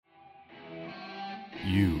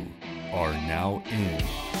You are now in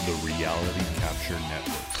the Reality Capture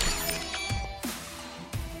Network.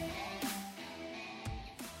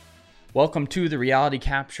 Welcome to the Reality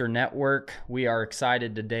Capture Network. We are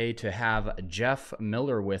excited today to have Jeff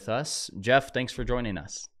Miller with us. Jeff, thanks for joining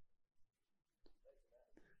us.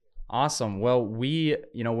 Awesome. Well,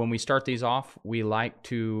 when we start these off, we like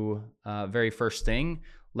to, very first thing,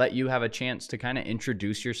 let you have a chance to kind of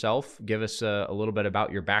introduce yourself, give us a little bit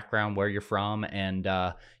about your background, where you're from, and,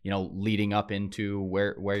 leading up into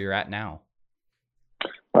where you're at now.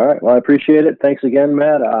 All right. Well, I appreciate it. Thanks again,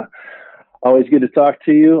 Matt. Always good to talk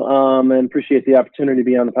to you, and appreciate the opportunity to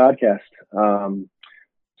be on the podcast.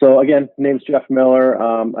 So again, name's Jeff Miller.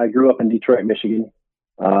 I grew up in Detroit, Michigan.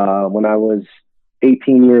 When I was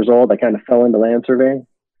 18 years old, I kind of fell into land surveying.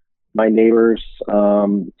 My neighbor's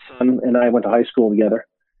son and I went to high school together,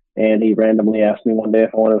 and he randomly asked me one day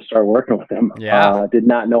if I wanted to start working with him. Yeah.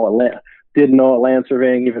 Didn't know what land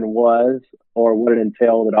surveying even was or what it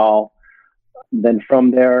entailed at all. Then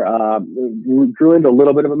from there, grew into a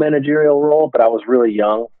little bit of a managerial role, but I was really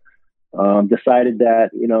young. Decided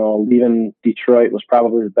that, leaving Detroit was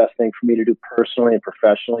probably the best thing for me to do personally and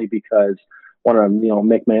professionally because I wanted to,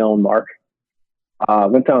 make my own mark.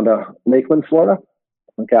 Went down to Lakeland, Florida,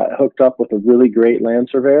 and got hooked up with a really great land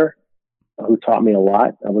surveyor who taught me a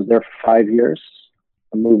lot. I was there for 5 years.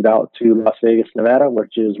 I moved out to Las Vegas, Nevada,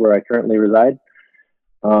 which is where I currently reside.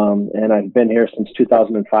 And I've been here since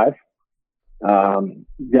 2005.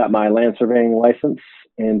 Got my land surveying license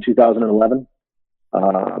in 2011.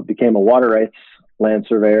 Became a water rights land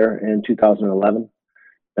surveyor in 2011.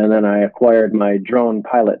 And then I acquired my drone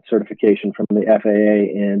pilot certification from the FAA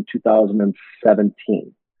in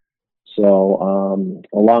 2017. So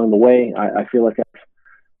along the way, I feel like I've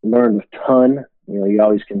learned a ton. You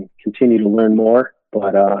always can continue to learn more,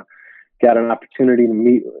 but got an opportunity to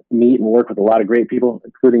meet and work with a lot of great people,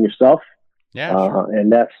 including yourself. Yeah, sure.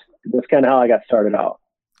 And that's kind of how I got started out.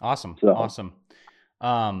 Awesome. So, Awesome.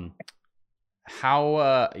 How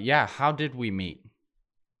did we meet?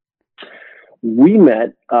 We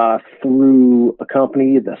met through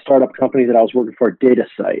the startup company that I was working for,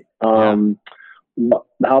 DataSite.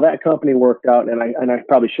 How that company worked out, and I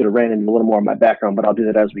probably should have ran into a little more of my background, but I'll do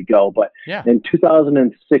that as we go. But in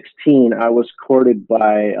 2016, I was courted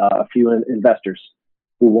by a few investors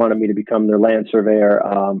who wanted me to become their land surveyor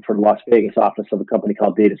for the Las Vegas office of a company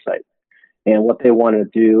called DataSite. And what they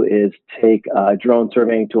wanted to do is take drone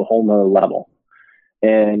surveying to a whole nother level.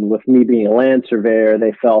 And with me being a land surveyor,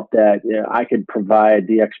 they felt that I could provide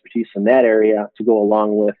the expertise in that area to go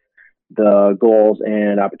along with the goals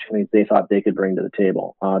and opportunities they thought they could bring to the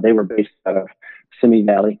table. They were based out of Simi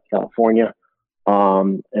Valley, California.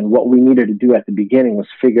 And what we needed to do at the beginning was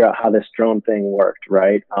figure out how this drone thing worked,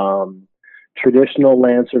 right? Traditional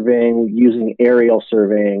land surveying using aerial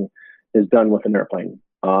surveying is done with an airplane.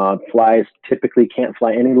 Flies typically can't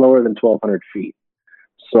fly any lower than 1,200 feet.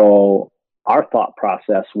 So our thought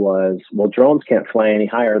process was, well, drones can't fly any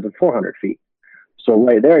higher than 400 feet. So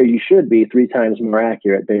right there, you should be 3 times more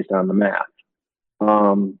accurate based on the math.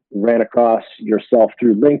 Ran across yourself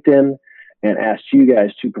through LinkedIn and asked you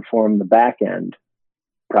guys to perform the back end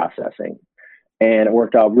processing. And it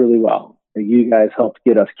worked out really well. You guys helped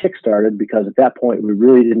get us kickstarted because at that point, we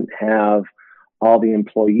really didn't have all the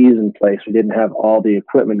employees in place. We didn't have all the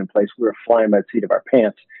equipment in place. We were flying by the seat of our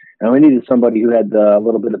pants. And we needed somebody who had a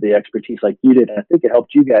little bit of the expertise like you did. And I think it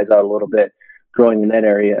helped you guys out a little bit growing in that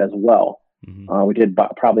area as well. Mm-hmm. We did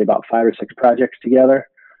probably about 5 or 6 projects together.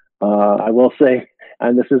 I will say,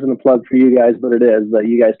 and this isn't a plug for you guys, but it is, that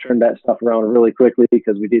you guys turned that stuff around really quickly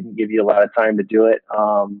because we didn't give you a lot of time to do it.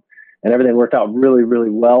 And everything worked out really, really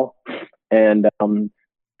well. And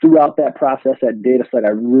throughout that process at DataSite,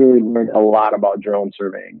 I really learned a lot about drone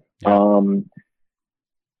surveying. Yeah.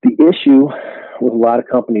 The issue with a lot of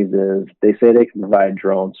companies is they say they can provide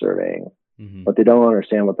drone surveying, mm-hmm. but they don't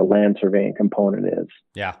understand what the land surveying component is.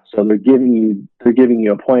 Yeah. So they're giving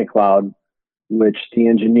you a point cloud, which the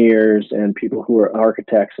engineers and people who are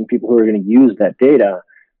architects and people who are going to use that data,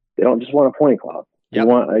 they don't just want a point cloud. They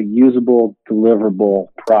want a usable, deliverable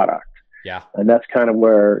product. Yeah. And that's kind of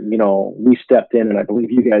where, we stepped in, and I believe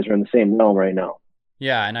you guys are in the same realm right now.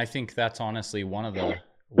 Yeah. And I think that's honestly one of the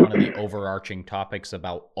overarching topics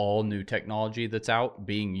about all new technology that's out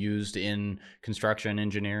being used in construction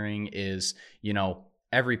engineering is,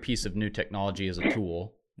 every piece of new technology is a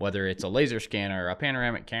tool, whether it's a laser scanner, a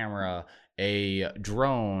panoramic camera, a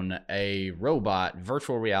drone, a robot,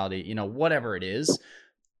 virtual reality, whatever it is,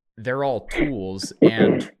 they're all tools.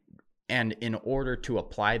 And And in order to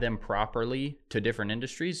apply them properly to different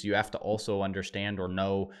industries, you have to also understand or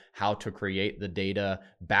know how to create the data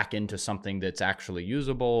back into something that's actually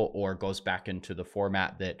usable or goes back into the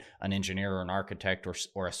format that an engineer or an architect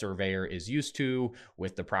or a surveyor is used to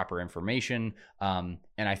with the proper information. And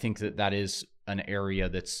I think that is an area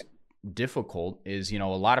that's difficult. Is, a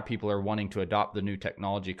lot of people are wanting to adopt the new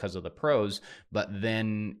technology because of the pros, but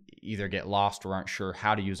then either get lost or aren't sure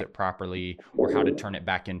how to use it properly or how to turn it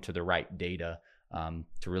back into the right data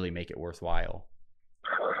to really make it worthwhile.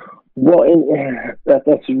 Well, and that's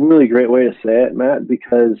a really great way to say it, Matt,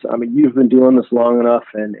 because you've been doing this long enough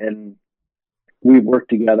and we've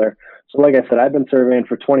worked together. So like I said, I've been surveying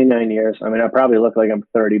for 29 years. I probably look like I'm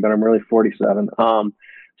 30, but I'm really 47. So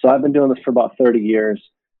I've been doing this for about 30 years.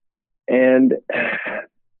 And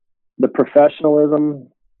the professionalism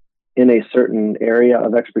in a certain area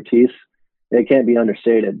of expertise, it can't be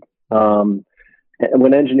understated.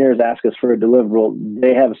 When engineers ask us for a deliverable,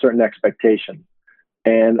 they have a certain expectation.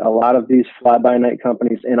 And a lot of these fly-by-night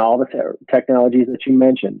companies and all the technologies that you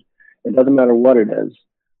mentioned, it doesn't matter what it is.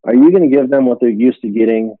 Are you going to give them what they're used to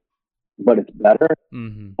getting, but it's better?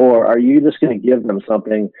 Mm-hmm. Or are you just going to give them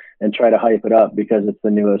something and try to hype it up because it's the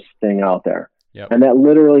newest thing out there? Yep. And that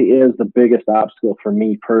literally is the biggest obstacle for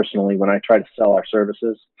me personally when I try to sell our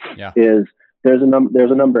services. Yeah. Is there's a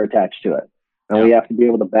number attached to it, and we have to be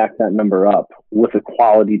able to back that number up with a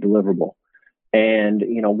quality deliverable. And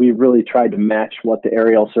we really tried to match what the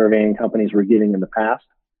aerial surveying companies were getting in the past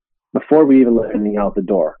before we even let anything out the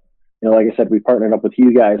door. Like I said, we partnered up with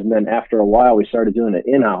you guys, and then after a while, we started doing it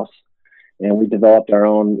in-house, and we developed our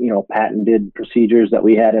own patented procedures that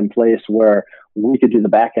we had in place where we could do the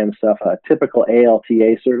back end stuff. A typical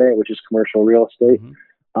ALTA survey, which is commercial real estate,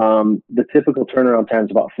 the typical turnaround time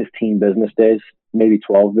is about 15 business days, maybe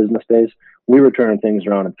 12 business days. We were turning things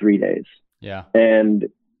around in 3 days. Yeah. And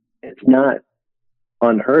it's not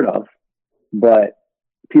unheard of, but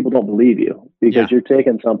people don't believe you because you're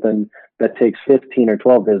taking something that takes 15 or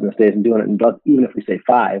 12 business days and doing it in, even if we say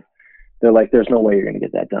 5, they're like, there's no way you're going to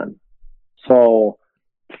get that done. So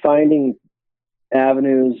finding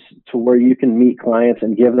avenues to where you can meet clients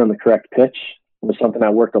and give them the correct pitch was something I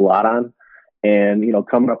worked a lot on. And,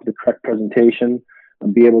 coming up with the correct presentation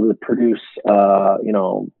and be able to produce,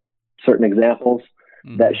 certain examples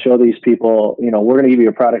that show these people, we're going to give you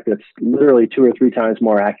a product that's literally 2 or 3 times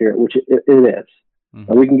more accurate, which it is.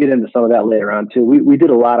 And we can get into some of that later on too. We did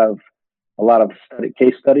a lot of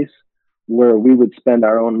case studies where we would spend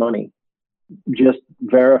our own money just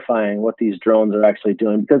verifying what these drones are actually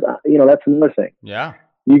doing, because that's another thing. Yeah,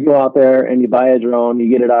 you go out there and you buy a drone, you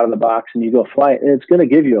get it out of the box, and you go fly it, and it's going to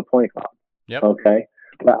give you a point cloud. Yep. Okay,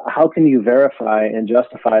 but how can you verify and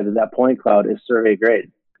justify that point cloud is survey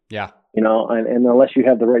grade? Yeah, and unless you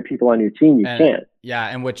have the right people on your team, you can't. Yeah,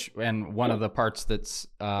 and one of the parts that's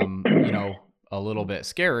a little bit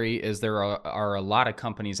scary is there are a lot of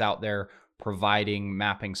companies out there providing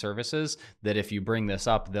mapping services that if you bring this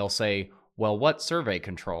up, they'll say, well, what survey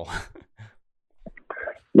control?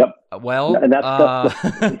 Yep. Well, and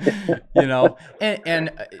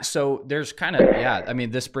and so there's kind of,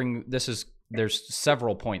 there's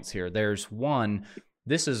several points here. There's one,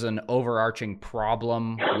 this is an overarching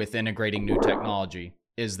problem with integrating new technology,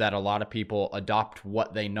 is that a lot of people adopt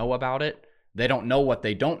what they know about it. They don't know what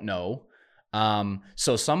they don't know.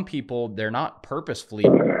 So some people, they're not purposefully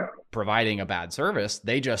providing a bad service.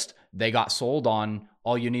 They got sold on,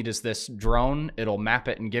 all you need is this drone, it'll map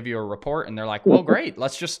it and give you a report. And they're like, well, great,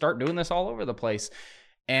 let's just start doing this all over the place.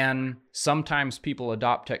 And sometimes people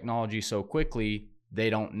adopt technology so quickly, they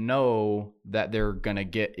don't know that they're going to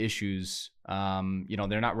get issues. They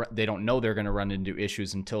don't know they're going to run into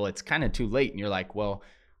issues until it's kind of too late. And you're like, well,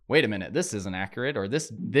 wait a minute, this isn't accurate, or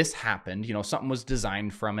this happened, something was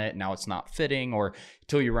designed from it, now it's not fitting, or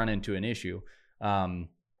until you run into an issue.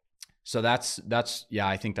 So that's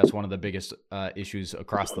I think that's one of the biggest issues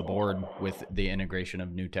across the board with the integration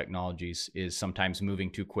of new technologies, is sometimes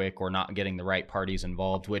moving too quick or not getting the right parties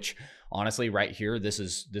involved, which honestly right here, this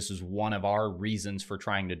is one of our reasons for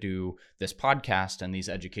trying to do this podcast and these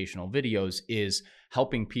educational videos, is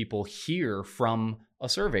helping people hear from a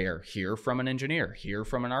surveyor, hear from an engineer, hear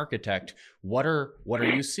from an architect. What are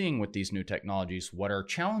you seeing with these new technologies? What are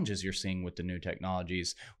challenges you're seeing with the new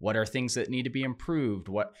technologies? What are things that need to be improved?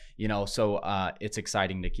 So it's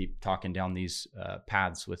exciting to keep talking down these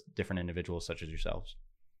paths with different individuals such as yourselves.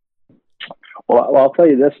 Well, I'll tell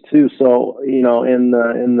you this too. So, in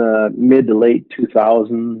the mid to late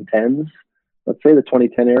 2010s, let's say the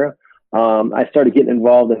 2010 era, I started getting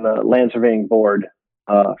involved in the land surveying board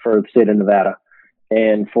for the state of Nevada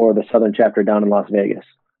and for the southern chapter down in Las Vegas.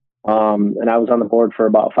 And I was on the board for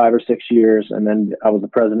about 5 or 6 years, and then I was the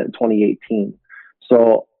president in 2018.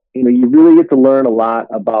 So, you really get to learn a lot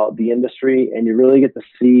about the industry, and you really get to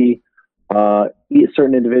see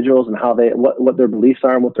certain individuals and how what their beliefs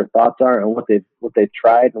are and what their thoughts are and what they've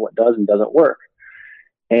tried and what does and doesn't work.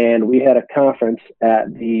 And we had a conference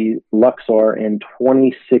at the Luxor in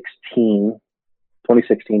 2016,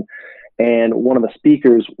 and one of the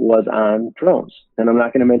speakers was on drones. And I'm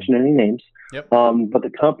not going to mention any names, Yep. But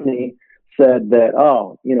the company said that,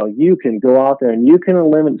 you can go out there and you can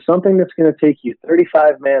eliminate something that's going to take you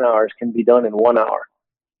 35 man hours can be done in 1 hour.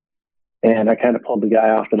 And I kind of pulled the guy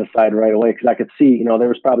off to the side right away because I could see, there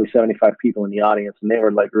was probably 75 people in the audience, and they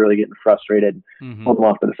were like really getting frustrated. Pulled them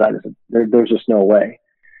off to the side and said, there's just no way.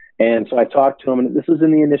 And so I talked to him, and this was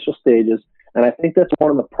in the initial stages. And I think that's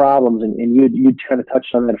one of the problems, and you kind of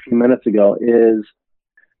touched on that a few minutes ago, is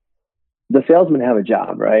the salesmen have a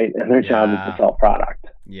job, right? And their job is to sell product.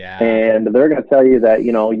 Yeah. And they're going to tell you that,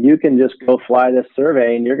 you can just go fly this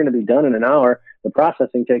survey and you're going to be done in an hour. The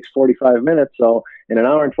processing takes 45 minutes. So in an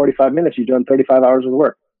hour and 45 minutes, you've done 35 hours of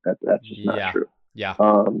work. That's just not true. Yeah.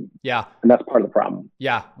 And that's part of the problem.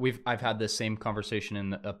 Yeah. I've had this same conversation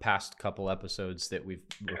in the past couple episodes that we've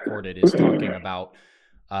recorded, is talking about,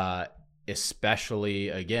 especially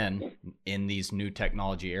again, in these new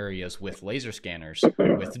technology areas with laser scanners,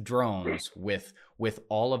 with drones, with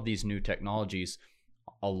all of these new technologies.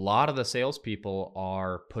 A lot of the salespeople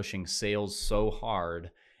are pushing sales so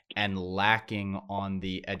hard and lacking on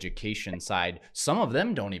the education side. Some of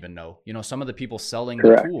them don't even know, some of the people selling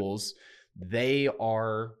Correct. the tools, they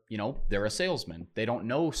are, they're a salesman. They don't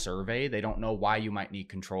know survey. They don't know why you might need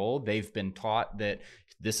control. They've been taught that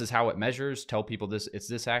this is how it measures. Tell people this, it's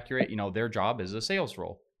this accurate. Their job is a sales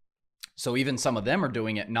role. So even some of them are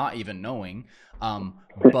doing it, not even knowing,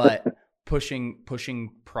 but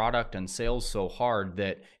pushing product and sales so hard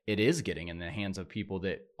that it is getting in the hands of people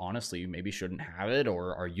that honestly maybe shouldn't have it,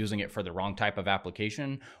 or are using it for the wrong type of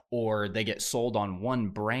application, or they get sold on one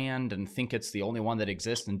brand and think it's the only one that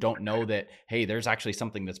exists and don't know that, hey, there's actually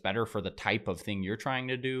something that's better for the type of thing you're trying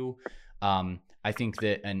to do. I think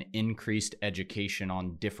that an increased education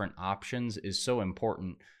on different options is so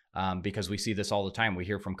important, because we see this all the time. We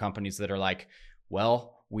hear from companies that are like,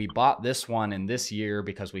 well, we bought this one in this year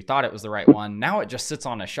because we thought it was the right one. Now it just sits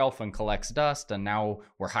on a shelf and collects dust, and now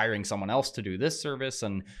we're hiring someone else to do this service.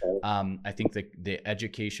 And I think the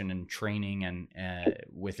education and training and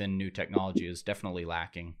within new technology is definitely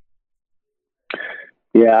lacking.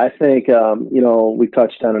 Yeah, I think, we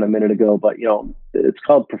touched on it a minute ago, but, it's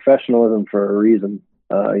called professionalism for a reason.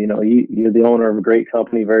 You're the owner of a great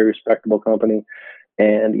company, very respectable company.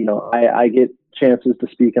 And, I get chances to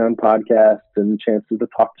speak on podcasts and chances to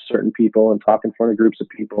talk to certain people and talk in front of groups of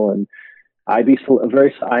people. And I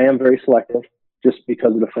am very selective, just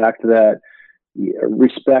because of the fact that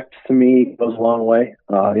respect to me goes a long way.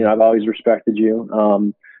 I've always respected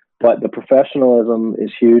you. But the professionalism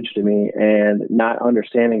is huge to me, and not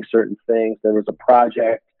understanding certain things. There was a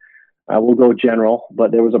project, I will go general,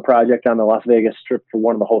 but there was a project on the Las Vegas Strip for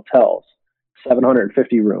one of the hotels,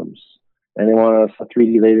 750 rooms. And they wanted us to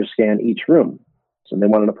 3D laser scan each room. So they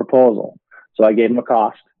wanted a proposal. So I gave them a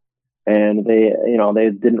cost, and they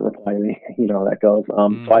didn't reply to me. That goes.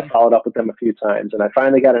 So I followed up with them a few times, and I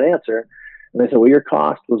finally got an answer. And they said, well, your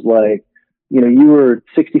cost was like, you were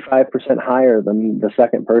 65% higher than the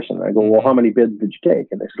second person. I go, well, how many bids did you take?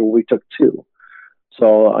 And they said, well, we took 2.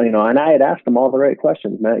 So, and I had asked them all the right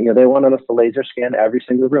questions, man. They wanted us to laser scan every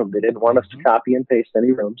single room. They didn't want us to copy and paste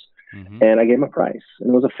any rooms. And I gave them a price, and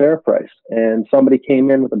it was a fair price. And somebody came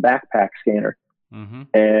in with a backpack scanner,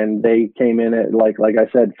 and they came in at, like I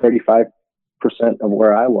said, 35% of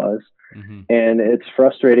where I was. And it's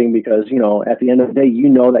frustrating because, at the end of the day,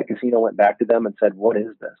 that casino went back to them and said, what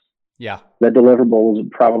is this? Yeah. That deliverable was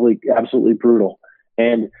probably absolutely brutal.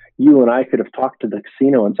 And you and I could have talked to the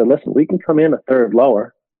casino and said, listen, we can come in a third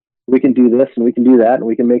lower. We can do this and we can do that, and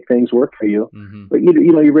we can make things work for you. But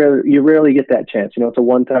you rarely get that chance. It's a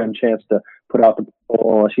one-time chance to put out the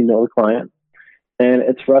proposal unless you know the client. And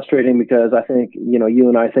it's frustrating because I think, you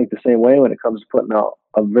and I think the same way when it comes to putting out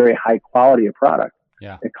a very high quality of product.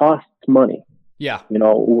 Yeah. It costs money. Yeah.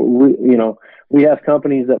 We have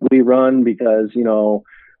companies that we run because,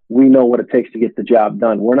 we know what it takes to get the job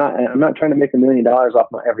done. I'm not trying to make $1 million off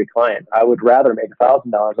every client. I would rather make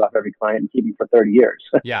 $1,000 off every client and keep them for 30 years.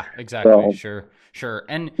 Yeah, exactly. So, sure.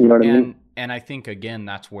 And, you know what I mean? And I think, again,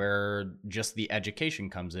 that's where just the education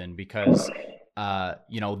comes in, because,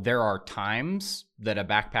 there are times that a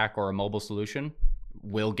backpack or a mobile solution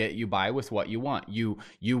will get you by with what you want.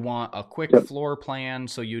 You want a quick floor plan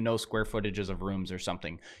so you know square footages of rooms or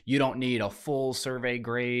something. You don't need a full survey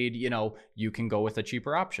grade, you can go with a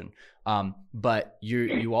cheaper option. But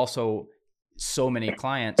you also, so many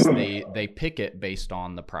clients, they pick it based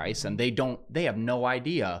on the price, and they have no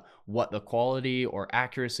idea what the quality or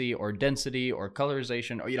accuracy or density or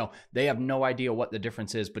colorization, or they have no idea what the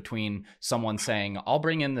difference is between someone saying, I'll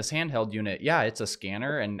bring in this handheld unit, yeah, it's a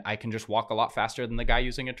scanner and I can just walk a lot faster than the guy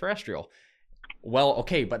using a terrestrial. Well,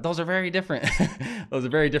 okay, but those are very different. Those are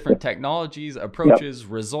very different technologies, approaches,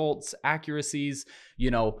 results, accuracies.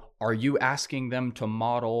 Are you asking them to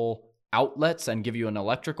model outlets and give you an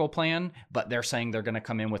electrical plan, but they're saying they're going to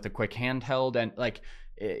come in with a quick handheld, and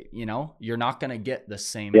you're not going to get the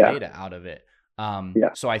same data out of it.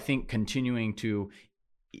 So I think continuing to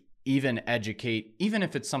even educate, even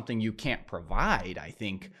if it's something you can't provide, I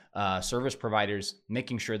think service providers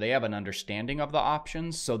making sure they have an understanding of the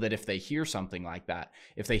options, so that if they hear something like that,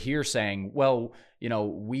 if they hear saying, well,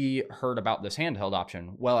 we heard about this handheld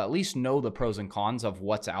option, well, at least know the pros and cons of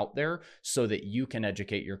what's out there, so that you can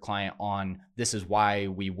educate your client on, this is why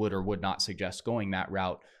we would or would not suggest going that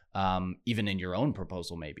route, even in your own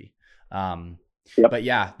proposal maybe. But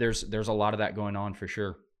yeah, there's a lot of that going on for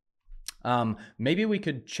sure. Maybe we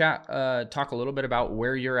could talk a little bit about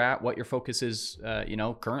where you're at, what your focus is,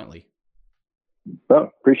 currently.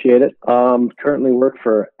 Well, appreciate it. Currently work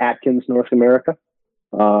for Atkins North America.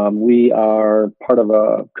 We are part of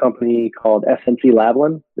a company called SNC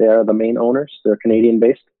Lavalin. They are the main owners. They're Canadian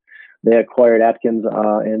based. They acquired Atkins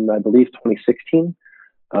in, I believe, 2016.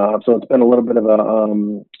 So it's been a little bit of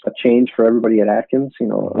a change for everybody at Atkins,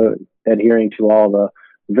 adhering to all the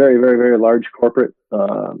very, very, very large corporate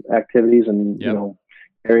activities and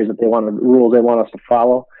areas that rules they want us to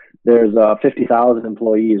follow. There's 50,000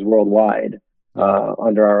 employees worldwide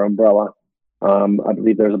under our umbrella. I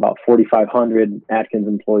believe there's about 4,500 Atkins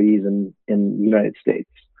employees in the United States.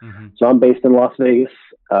 Mm-hmm. So I'm based in Las Vegas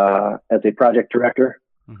as a project director.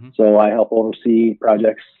 Mm-hmm. So I help oversee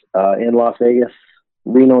projects in Las Vegas,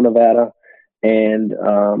 Reno, Nevada, and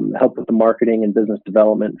help with the marketing and business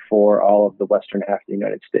development for all of the western half of the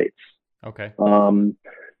United States. Okay.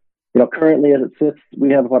 Currently as it sits,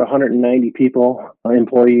 we have about 190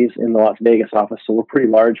 employees in the Las Vegas office. So we're pretty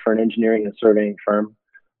large for an engineering and surveying firm.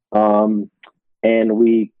 And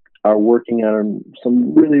we are working on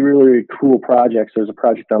some really, really cool projects. There's a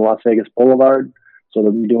project on Las Vegas Boulevard. So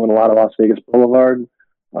we'll be doing a lot of Las Vegas Boulevard.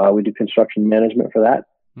 We do construction management for that.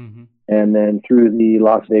 Mm-hmm. And then through the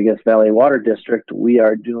Las Vegas Valley Water District, we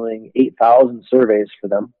are doing 8,000 surveys for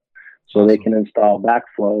them, so they can install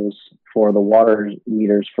backflows for the water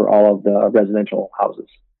meters for all of the residential houses.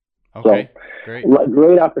 Okay, so,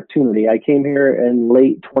 great opportunity. I came here in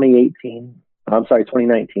late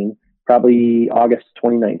 2019, probably August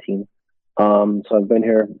 2019. So I've been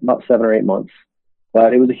here about 7 or 8 months.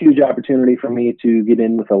 But it was a huge opportunity for me to get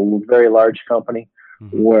in with a very large company,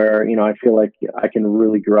 mm-hmm. where, I feel like I can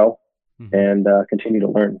really grow, mm-hmm. and continue to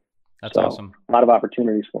learn. That's awesome. A lot of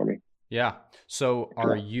opportunities for me. Yeah. So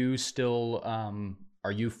are you still,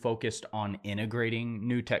 are you focused on integrating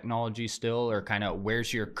new technology still, or kind of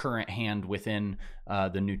where's your current hand within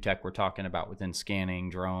the new tech we're talking about, within scanning,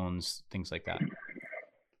 drones, things like that?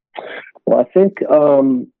 Well, I think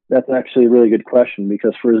that's actually a really good question,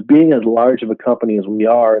 because for being as large of a company as we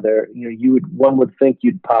are, one would think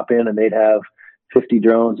you'd pop in and they'd have 50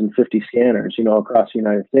 drones and 50 scanners, across the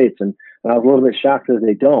United States. And I was a little bit shocked that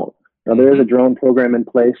they don't. Now, there is a drone program in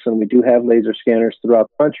place, and we do have laser scanners throughout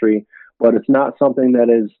the country, but it's not something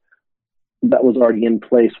that was already in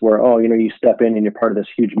place where, you step in and you're part of this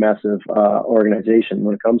huge, massive organization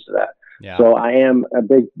when it comes to that. Yeah. So I am a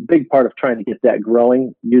big part of trying to get that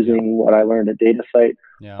growing using what I learned at DataSite.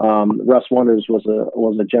 Yeah. Russ Wonders was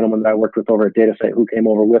a gentleman that I worked with over at DataSite who came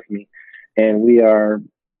over with me, and we are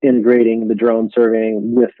integrating the drone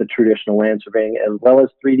surveying with the traditional land surveying as well as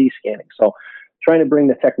 3D scanning. So trying to bring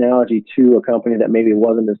the technology to a company that maybe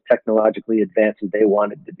wasn't as technologically advanced as they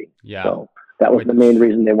wanted to be. Yeah. So that was the main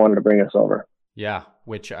reason they wanted to bring us over. Yeah.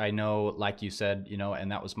 Which I know, like you said,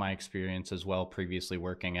 and that was my experience as well, previously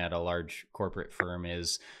working at a large corporate firm,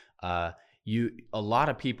 is a lot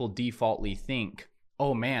of people defaultly think,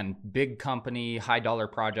 oh man, big company, high dollar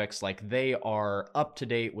projects, like they are up to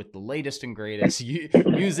date with the latest and greatest,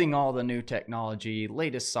 using all the new technology,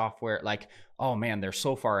 latest software. Like, oh man, they're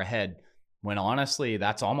so far ahead. When honestly,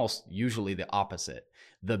 that's almost usually the opposite.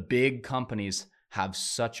 The big companies have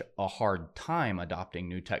such a hard time adopting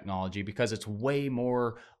new technology because it's way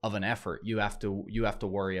more of an effort. You have to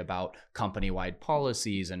worry about company-wide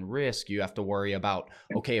policies and risk. You have to worry about,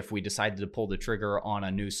 okay, if we decided to pull the trigger on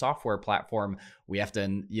a new software platform, we have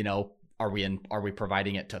to, are we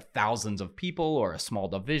providing it to thousands of people or a small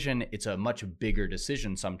division? It's a much bigger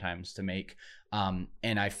decision sometimes to make. And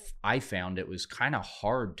I found it was kind of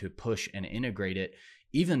hard to push and integrate it,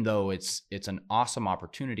 even though it's an awesome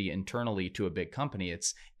opportunity internally to a big company.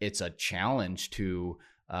 It's a challenge to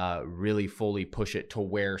really fully push it to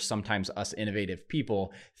where sometimes us innovative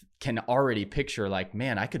people can already picture like,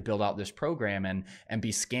 man, I could build out this program and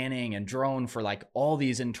be scanning and drone for like all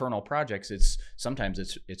these internal projects. Sometimes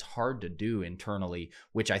it's hard to do internally,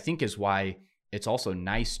 which I think is why it's also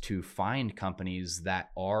nice to find companies that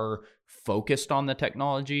are focused on the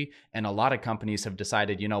technology. And a lot of companies have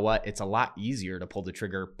decided, you know what, it's a lot easier to pull the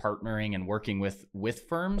trigger partnering and working with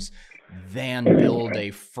firms than build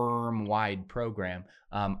a firm-wide program.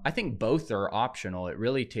 I think both are optional. It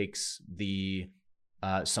really takes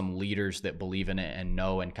some leaders that believe in it and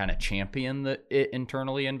know and kind of champion it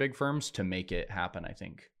internally in big firms to make it happen, I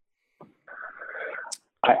think.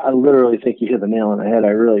 I literally think you hit the nail on the head. I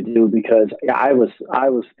really do, because I was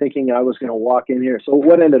thinking I was going to walk in here. So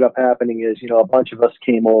what ended up happening is, a bunch of us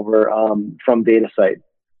came over from DataSite.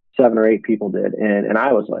 7 or 8 people did. And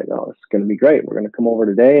I was like, oh, it's going to be great. We're going to come over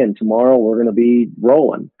today, and tomorrow we're going to be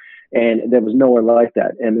rolling. And there was nowhere like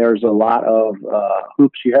that. And there's a lot of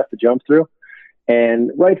hoops you have to jump through.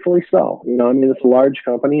 And rightfully so. It's a large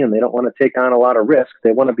company and they don't want to take on a lot of risk.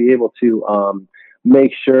 They want to be able to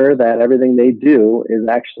make sure that everything they do is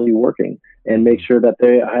actually working, and make sure that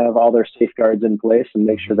they have all their safeguards in place, and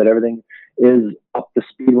make sure that everything is up to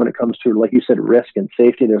speed when it comes to, like you said, risk and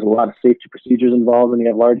safety. There's a lot of safety procedures involved when you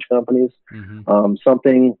have large companies.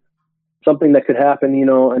 Something that could happen,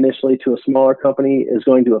 initially to a smaller company is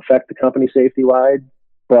going to affect the company safety wide,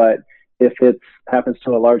 but if it happens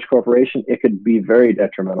to a large corporation, it could be very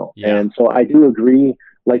detrimental. Yeah. And so I do agree,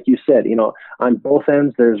 like you said, on both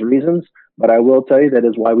ends, there's reasons, but I will tell you that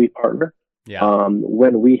is why we partner. Yeah.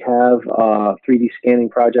 When we have 3D scanning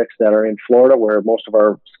projects that are in Florida, where most of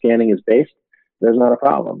our scanning is based, there's not a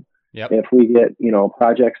problem. Yep. If we get,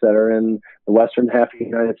 projects that are in the western half of the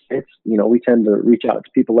United States, we tend to reach out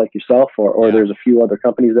to people like yourself, or there's a few other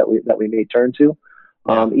companies that we may turn to.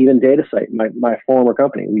 Even DataSite, my former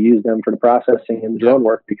company, we use them for the processing and the drone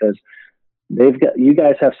work, because you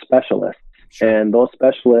guys have specialists, and those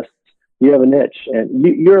specialists, you have a niche, and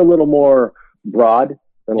you're a little more broad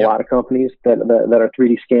than a lot of companies that are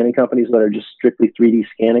 3D scanning companies that are just strictly 3D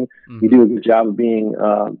scanning. You do a good job of being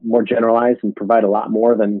more generalized and provide a lot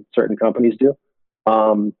more than certain companies do.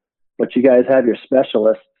 But you guys have your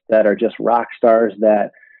specialists that are just rock stars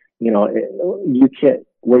that,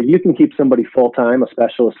 where you can keep somebody full-time, a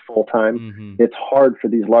specialist full-time. It's hard for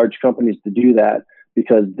these large companies to do that,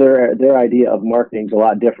 because their idea of marketing is a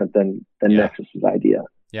lot different than Nexus's idea.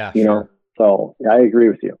 Yeah. So I agree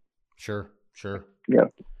with you. Sure. Yeah.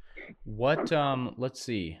 What, let's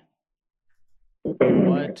see.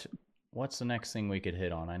 What's the next thing we could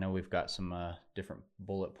hit on? I know we've got some different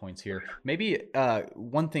bullet points here. Maybe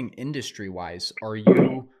one thing industry-wise, are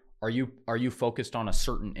you focused on a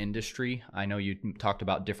certain industry? I know you talked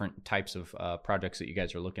about different types of projects that you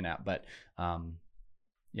guys are looking at, but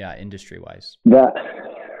industry-wise. That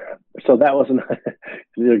was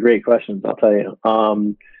these are great questions, I'll tell you.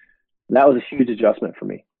 That was a huge adjustment for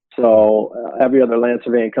me. So every other land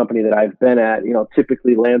surveying company that I've been at,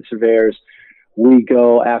 typically land surveyors, we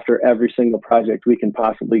go after every single project we can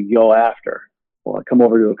possibly go after. Well, I come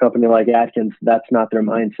over to a company like Atkins, that's not their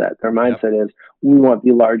mindset. Their mindset is, we want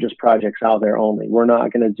the largest projects out there only. We're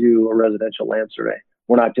not going to do a residential land survey.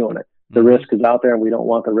 We're not doing it. The risk is out there, and we don't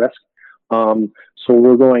want the risk. So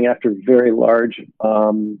we're going after very large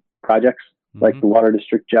projects, like the Water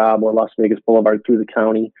District job or Las Vegas Boulevard through the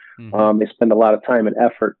county. They spend a lot of time and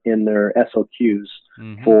effort in their SOQs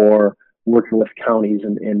for working with counties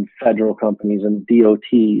and federal companies and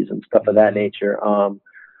DOTs and stuff of that nature.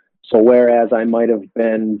 So whereas I might have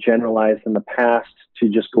been generalized in the past to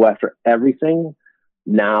just go after everything,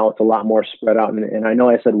 now it's a lot more spread out. And I know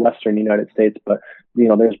I said Western United States, but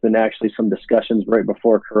there's been actually some discussions right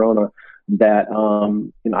before Corona that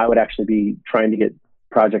I would actually be trying to get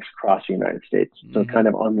projects across the United States. So kind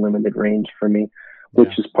of unlimited range for me,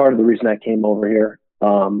 which is part of the reason I came over here.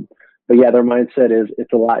 But yeah, their mindset is,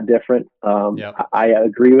 it's a lot different. I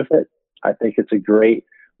agree with it. I think it's a great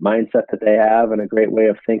mindset that they have and a great way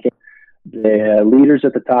of thinking. The leaders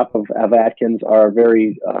at the top of Atkins are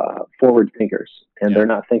very forward thinkers, and they're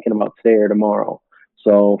not thinking about today or tomorrow.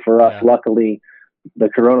 So for us, luckily, the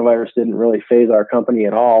coronavirus didn't really phase our company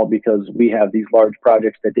at all because we have these large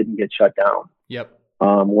projects that didn't get shut down. Yep.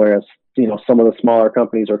 Whereas, some of the smaller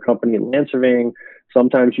companies or company land surveying,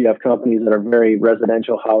 sometimes you have companies that are very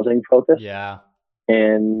residential housing focused. Yeah.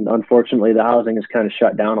 And unfortunately, the housing is kind of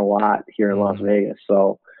shut down a lot here in Las Vegas.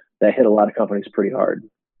 So that hit a lot of companies pretty hard.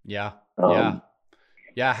 Yeah.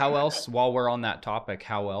 Yeah. How else, while we're on that topic,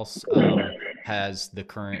 how else has the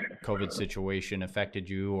current COVID situation affected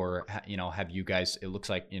you? Or, have you guys, it looks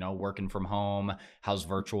like, working from home, how's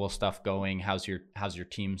virtual stuff going? How's your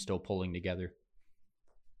team still pulling together?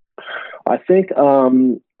 I think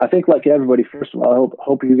like everybody, first of all, I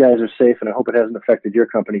hope you guys are safe, and I hope it hasn't affected your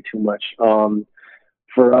company too much.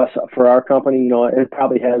 For our company, it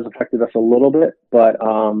probably has affected us a little bit, but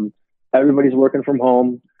everybody's working from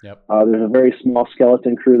home. Yep. There's a very small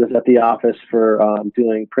skeleton crew that's at the office for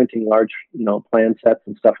doing printing large, plan sets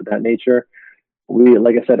and stuff of that nature.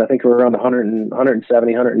 Like I said, I think we're around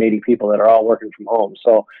 170, 180 people that are all working from home.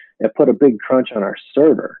 So it put a big crunch on our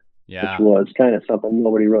server, which was kind of something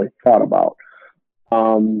nobody really thought about.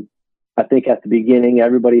 I think at the beginning,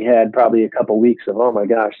 everybody had probably a couple weeks of, oh my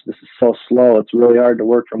gosh, this is so slow. It's really hard to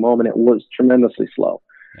work from home. And it was tremendously slow.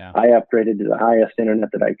 Yeah. I upgraded to the highest internet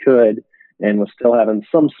that I could and was still having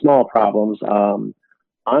some small problems.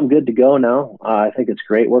 I'm good to go now. I think it's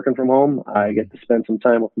great working from home. I get to spend some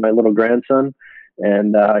time with my little grandson,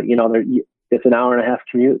 and it's an hour and a half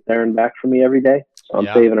commute there and back for me every day. So I'm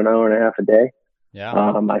saving an hour and a half a day. Yeah.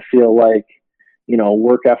 I feel like,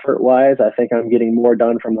 work effort wise, I think I'm getting more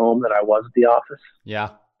done from home than I was at the office. Yeah.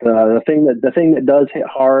 The thing that does hit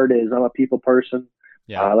hard is I'm a people person.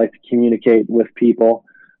 Yeah. I like to communicate with people,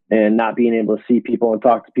 and not being able to see people and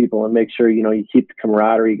talk to people and make sure, you keep the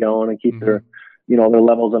camaraderie going and keep their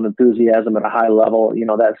levels of enthusiasm at a high level.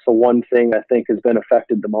 That's the one thing I think has been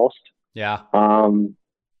affected the most. Yeah.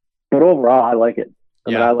 But overall, I like it.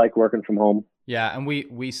 I mean, I like working from home. Yeah. And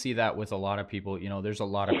we see that with a lot of people. There's a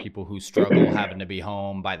lot of people who struggle having to be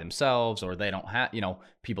home by themselves, or they don't have,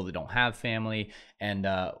 people that don't have family. And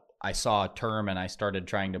I saw a term, and I started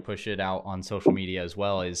trying to push it out on social media as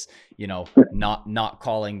well, is, not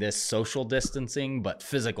calling this social distancing, but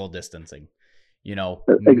physical distancing.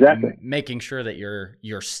 Exactly. Making sure that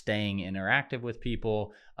you're staying interactive with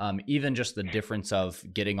people, even just the difference of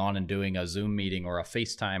getting on and doing a Zoom meeting or a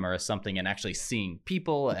FaceTime or something and actually seeing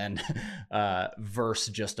people, and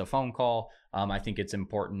versus just a phone call. I think it's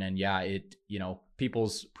important. And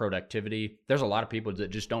people's productivity, there's a lot of people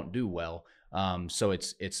that just don't do well. So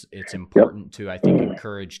it's important to, I think,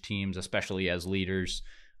 encourage teams, especially as leaders.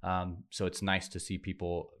 So it's nice to see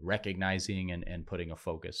people recognizing and putting a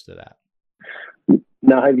focus to that.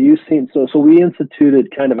 Now, have you seen, so we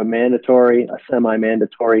instituted kind of a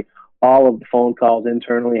semi-mandatory, all of the phone calls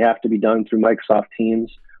internally have to be done through Microsoft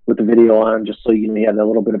Teams with the video on, just so you have that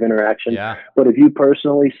little bit of interaction. Yeah. But have you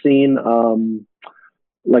personally seen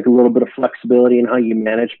like a little bit of flexibility in how you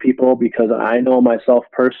manage people? Because I know myself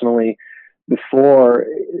personally, before,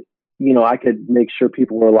 I could make sure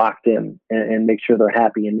people were locked in and make sure they're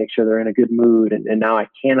happy and make sure they're in a good mood. And now I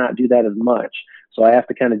cannot do that as much. So I have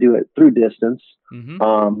to kind of do it through distance.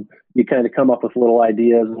 Mm-hmm. You kind of come up with little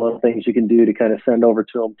ideas and little things you can do to kind of send over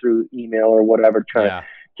to them through email or whatever, try to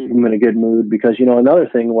keep them in a good mood. Because, another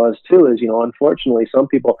thing was too, is, unfortunately, some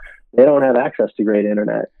people, they don't have access to great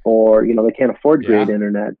internet, or, they can't afford great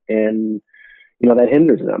internet, and, that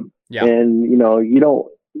hinders them. Yeah. And, you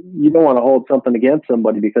don't want to hold something against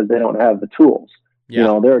somebody because they don't have the tools.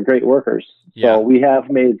 Yeah. They're great workers. Yeah. So we have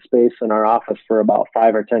made space in our office for about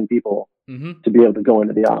 5 or 10 people to be able to go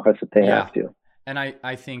into the office if they have to. And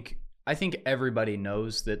I think everybody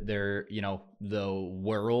knows that the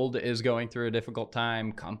world is going through a difficult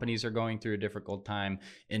time. Companies are going through a difficult time.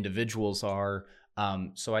 Individuals are.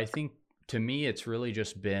 So I think, to me, it's really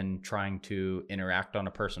just been trying to interact on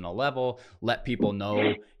a personal level, let people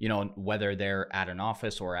know, whether they're at an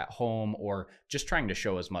office or at home, or just trying to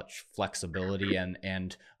show as much flexibility.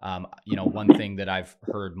 And one thing that I've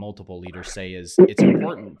heard multiple leaders say is it's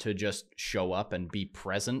important to just show up and be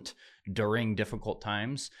present during difficult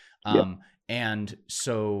times. And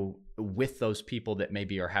so with those people that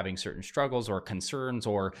maybe are having certain struggles or concerns,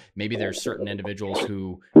 or maybe there's certain individuals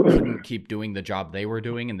who couldn't keep doing the job they were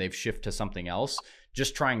doing and they've shifted to something else,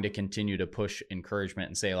 just trying to continue to push encouragement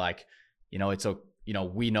and say, like, it's okay.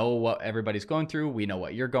 We know what everybody's going through. We know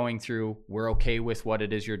what you're going through. We're okay with what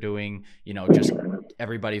it is you're doing. Just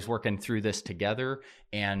everybody's working through this together.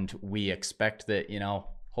 And we expect that,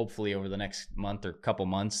 hopefully over the next month or couple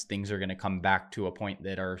months, things are going to come back to a point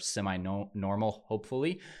that are semi-normal,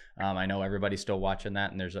 hopefully. I know everybody's still watching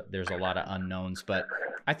that, and there's a lot of unknowns, but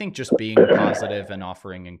I think just being positive and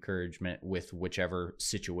offering encouragement with whichever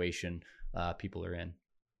situation people are in.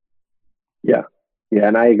 Yeah. Yeah.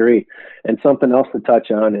 And I agree. And something else to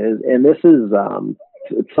touch on is, and this is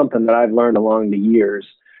it's something that I've learned along the years,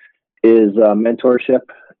 is mentorship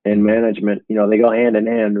and management. You know, they go hand in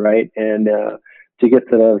hand, right? And to get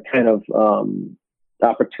to the kind of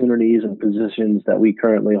opportunities and positions that we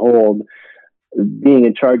currently hold, being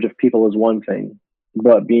in charge of people is one thing,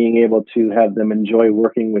 but being able to have them enjoy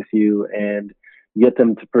working with you and get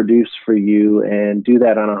them to produce for you and do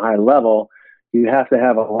that on a high level, you have to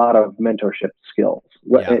have a lot of mentorship skills.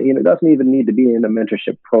 Yeah. You know, it doesn't even need to be in a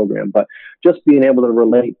mentorship program, but just being able to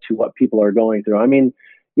relate to what people are going through. I mean,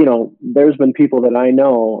 you know, there's been people that I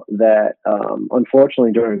know that,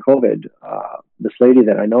 unfortunately, during COVID, this lady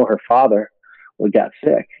that I know, her father got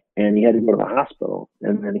sick and he had to go to the hospital,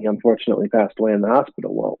 and then he unfortunately passed away in the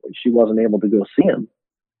hospital. Well, she wasn't able to go see him.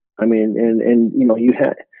 I mean, and you know, you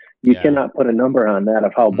cannot put a number on that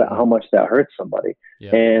of how much that hurts somebody.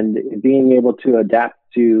 Yeah. And being able to adapt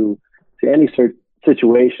to any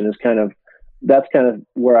situation is that's kind of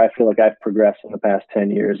where I feel like I've progressed in the past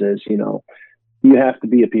 10 years is, you know, you have to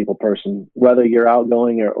be a people person, whether you're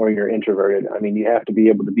outgoing or you're introverted. I mean, you have to be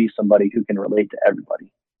able to be somebody who can relate to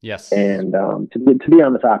everybody. Yes. And to be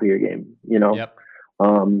on the top of your game, you know. Yep.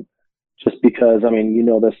 Just because, I mean, you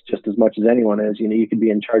know this just as much as anyone is, you know, you could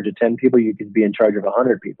be in charge of 10 people, you could be in charge of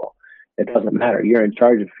 100 people. It doesn't matter. You're in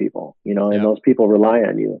charge of people, you know, and those people rely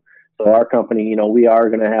on you. So our company, you know, we are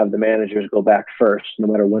going to have the managers go back first, no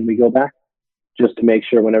matter when we go back, just to make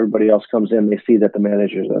sure when everybody else comes in, they see that the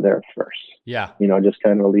managers are there first. Yeah. You know, just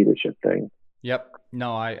kind of a leadership thing. Yep.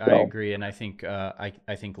 No, I agree. And I think, I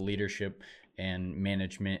think leadership and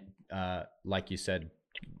management, like you said,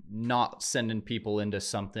 not sending people into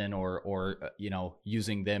something or you know,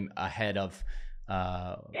 using them ahead of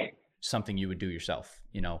something you would do yourself,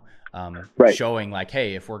 you know, right. Showing like,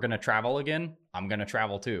 hey, if we're going to travel again, I'm going to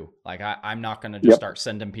travel too. Like I'm not going to just start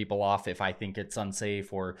sending people off if I think it's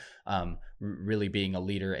unsafe, or really being a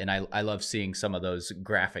leader. And I love seeing some of those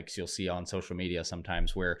graphics you'll see on social media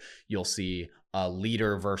sometimes where you'll see a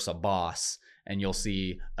leader versus a boss. And you'll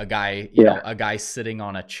see a guy, you know, a guy sitting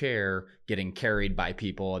on a chair getting carried by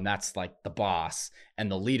people, and that's like the boss.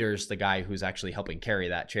 And the leader's the guy who's actually helping carry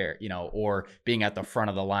that chair, you know, or being at the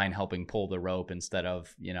front of the line helping pull the rope instead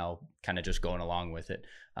of, you know, kind of just going along with it.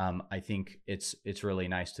 I think it's really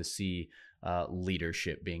nice to see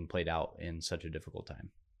leadership being played out in such a difficult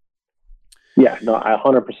time. Yeah, no, I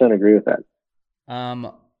 100% agree with that.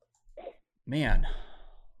 Man,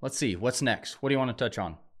 let's see, what's next? What do you want to touch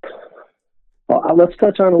on? Well, let's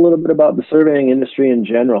touch on a little bit about the surveying industry in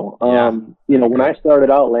general. You know, when I started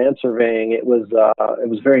out land surveying, it was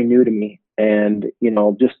very new to me, and you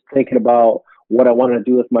know, just thinking about what I wanted to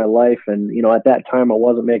do with my life, and you know, at that time I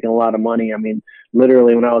wasn't making a lot of money. I mean,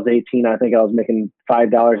 literally when I was 18, I think I was making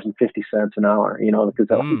 $5.50 an hour. You know, because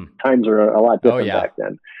times were a lot different back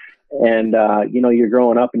then. And you know, you're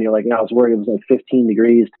growing up, and you're like, I was worried it was like 15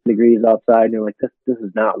 degrees outside, and you're like, this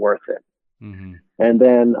is not worth it. Mm-hmm. And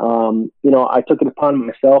then, you know, I took it upon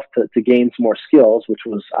myself to gain some more skills, which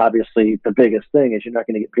was obviously the biggest thing is you're not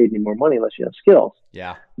going to get paid any more money unless you have skills.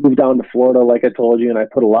 Yeah. Moved down to Florida, like I told you, and I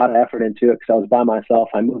put a lot of effort into it because I was by myself.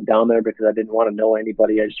 I moved down there because I didn't want to know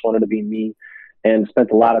anybody. I just wanted to be me, and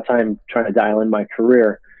spent a lot of time trying to dial in my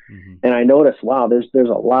career. Mm-hmm. And I noticed, wow, there's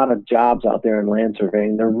a lot of jobs out there in land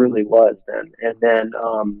surveying. There really was then. And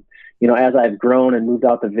then, you know, as I've grown and moved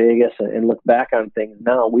out to Vegas and look back on things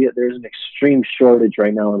now, there's an extreme shortage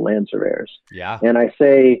right now in land surveyors. Yeah. And I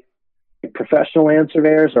say professional land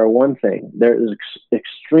surveyors are one thing. There is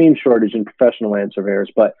extreme shortage in professional land surveyors,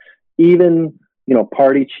 but even, you know,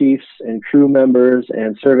 party chiefs and crew members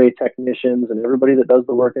and survey technicians and everybody that does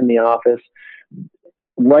the work in the office,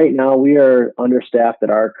 right now we are understaffed at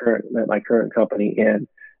my current company. And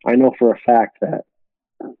I know for a fact that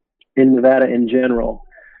in Nevada in general,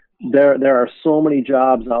 there are so many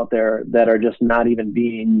jobs out there that are just not even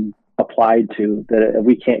being applied to, that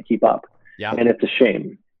we can't keep up. Yeah. And it's a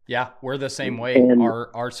shame. Yeah. We're the same way. And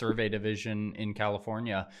our survey division in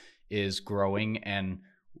California is growing. And,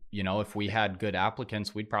 you know, if we had good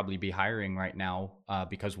applicants, we'd probably be hiring right now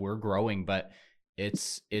because we're growing, but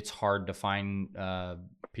it's hard to find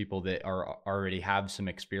people that already have some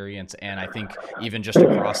experience. And I think even just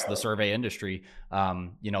across the survey industry,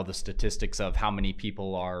 you know, the statistics of how many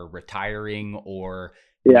people are retiring or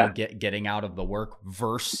you know, getting out of the work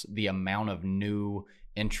versus the amount of new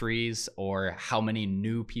entries, or how many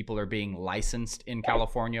new people are being licensed in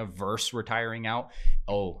California versus retiring out.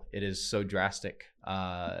 Oh, it is so drastic.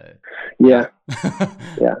 Yeah.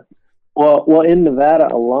 Well, in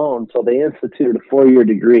Nevada alone, so they instituted a 4-year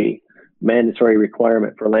degree mandatory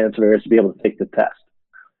requirement for land surveyors to be able to take the test.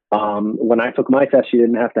 When I took my test, you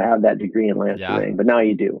didn't have to have that degree in land Yeah. surveying, but now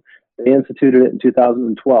you do. They instituted it in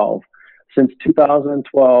 2012. Since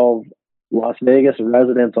 2012, Las Vegas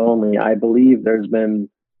residents only, I believe there's been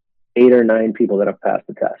 8 or 9 people that have passed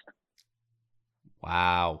the test.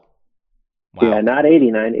 Wow. Yeah, not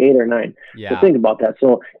 89, 8 or 9. Yeah. So think about that.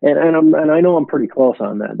 So, and I know I'm pretty close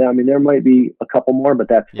on that. I mean, there might be a couple more, but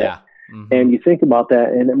that's Yeah. it. Mm-hmm. And you think about that,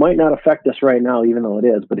 and it might not affect us right now, even though it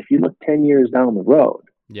is. But if you look 10 years down the road,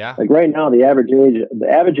 Yeah. like right now, the average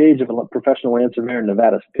age of a professional land surveyor in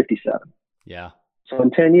Nevada is 57. Yeah. So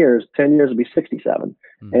in 10 years will be 67.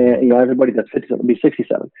 Mm-hmm. And, everybody that's 57 will be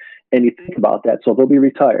 67. And you think about that. So they'll be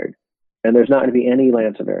retired, and there's not going to be any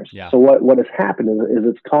land surveyors. Yeah. So what has happened is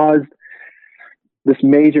it's caused this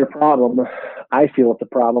major problem. I feel it's a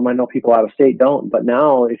problem. I know people out of state don't, but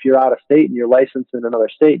now if you're out of state and you're licensed in another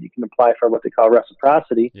state, you can apply for what they call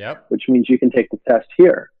reciprocity, Yep. which means you can take the test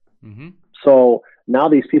here. Mm-hmm. So now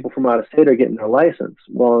these people from out of state are getting their license.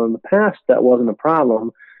 Well, in the past, that wasn't a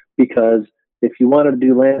problem, because if you wanted to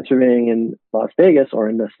do land surveying in Las Vegas or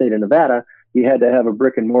in the state of Nevada, you had to have a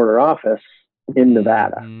brick and mortar office in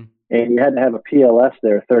Nevada, Mm-hmm. and you had to have a PLS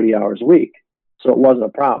there 30 hours a week. So it wasn't a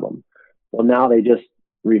problem. Well, now they just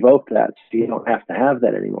revoked that, so you don't have to have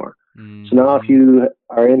that anymore. Mm-hmm. So now if you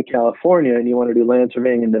are in California and you want to do land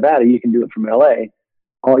surveying in Nevada, you can do it from LA,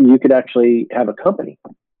 or you could actually have a company,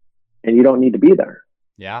 and you don't need to be there.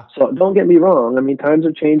 Yeah. So don't get me wrong. I mean, times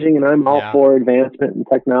are changing, and I'm all Yeah. for advancement and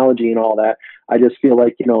technology and all that. I just feel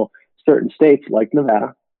like, certain states like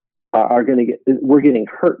Nevada are we're getting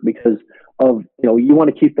hurt because of, you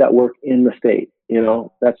want to keep that work in the state.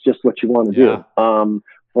 That's just what you want to do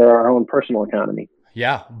for our own personal economy.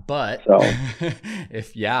 Yeah. But So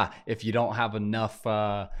if you don't have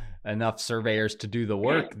enough surveyors to do the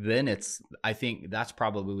work, then I think that's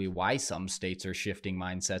probably why some states are shifting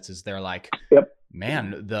mindsets, is they're like, Yep.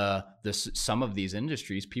 man, some of these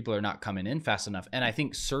industries, people are not coming in fast enough. And I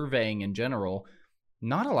think surveying in general,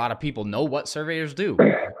 not a lot of people know what surveyors do.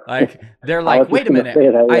 Like, they're like, wait a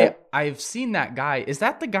minute, I've seen that guy. Is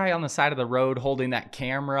that the guy on the side of the road holding that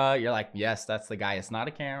camera? You're like, yes, that's the guy. It's not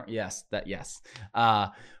a camera. Yes.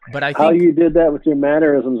 But I think how you did that with your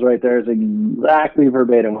mannerisms right there is exactly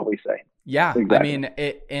verbatim what we say. Yeah. Exactly. I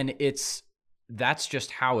mean, that's just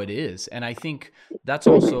how it is. And I think that's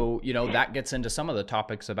also, that gets into some of the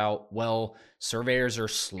topics about, well, surveyors are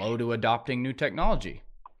slow to adopting new technology.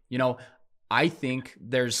 I think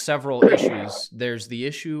there's several issues. There's the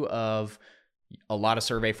issue of a lot of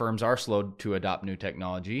survey firms are slow to adopt new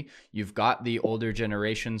technology. You've got the older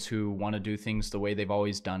generations who want to do things the way they've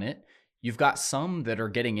always done it. You've got some that are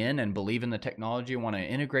getting in and believe in the technology, want to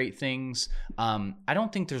integrate things. I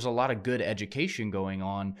don't think there's a lot of good education going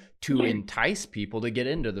on to entice people to get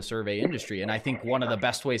into the survey industry. And I think one of the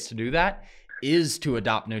best ways to do that is to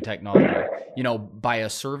adopt new technology, by a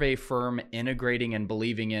survey firm integrating and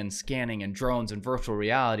believing in scanning and drones and virtual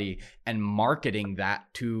reality and marketing that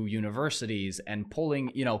to universities and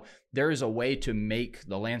pulling, there is a way to make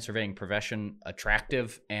the land surveying profession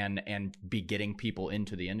attractive and be getting people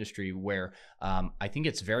into the industry where I think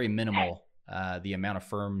it's very minimal, the amount of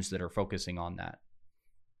firms that are focusing on that.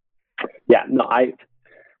 Yeah,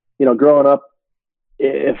 no, growing up,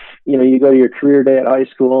 if you go to your career day at high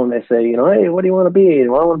school and they say, hey, what do you want to be?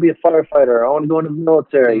 Well, I want to be a firefighter. I want to go into the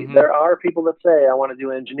military. Mm-hmm. There are people that say, I want to do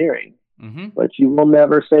engineering. Mm-hmm. But you will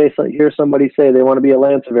never hear somebody say they want to be a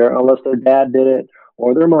land surveyor unless their dad did it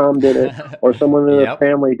or their mom did it or someone in their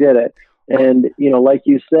family did it. And, like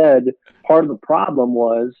you said, part of the problem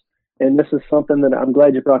was, and this is something that I'm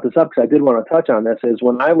glad you brought this up because I did want to touch on this, is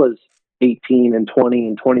when I was 18 and 20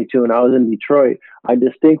 and 22 and I was in Detroit, I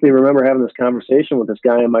distinctly remember having this conversation with this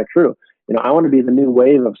guy in my crew. I want to be the new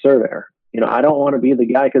wave of surveyor. I don't want to be the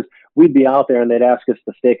guy, because we'd be out there and they'd ask us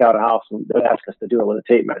to stake out a house and they'd ask us to do it with a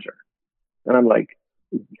tape measure. And I'm like,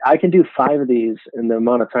 I can do 5 of these in the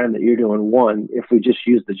amount of time that you're doing one if we just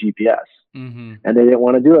use the GPS. Mm-hmm. And they didn't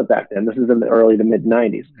want to do it back then. This is in the early to mid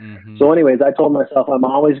 90s. Mm-hmm. So anyways, I told myself I'm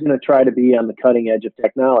always going to try to be on the cutting edge of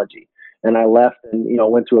technology. And I left and,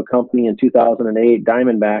 went to a company in 2008,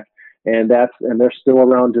 Diamondback, and they're still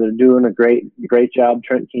around doing a great job.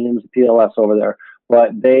 Trent Keenan's the PLS over there,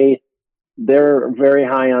 but they're very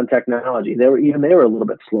high on technology. They were a little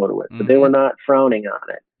bit slow to it, but they were not frowning on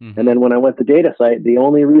it. Mm-hmm. And then when I went to DataSite, the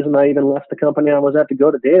only reason I even left the company I was at to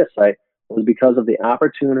go to DataSite was because of the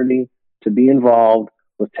opportunity to be involved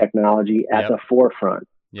with technology at the forefront.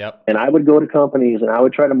 Yep. And I would go to companies and I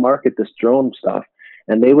would try to market this drone stuff,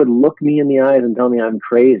 and they would look me in the eyes and tell me I'm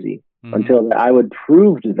crazy until I would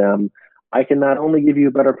prove to them I can not only give you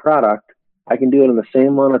a better product, I can do it in the same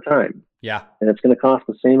amount of time. Yeah. And it's going to cost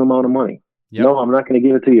the same amount of money. Yep. No, I'm not going to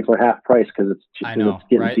give it to you for half price because it's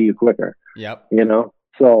getting right? to you quicker. Yep. You know,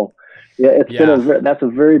 so yeah, that's a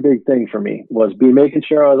very big thing for me, was making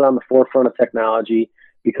sure I was on the forefront of technology,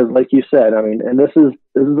 because like you said, I mean, and this is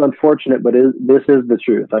unfortunate, but this is the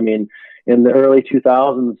truth. I mean, in the early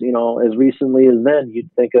 2000s, you know, as recently as then,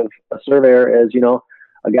 you'd think of a surveyor as, you know,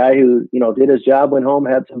 a guy who, you know, did his job, went home,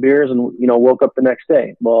 had some beers, and, you know, woke up the next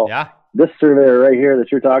day. Well, this surveyor right here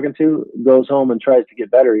that you're talking to goes home and tries to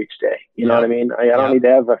get better each day. You know what I mean? I don't need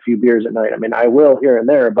to have a few beers at night. I mean, I will here and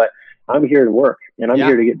there, but I'm here to work, and I'm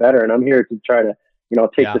here to get better, and I'm here to try to, you know,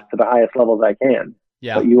 take this to the highest levels I can.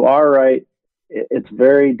 Yeah. But you are right. It's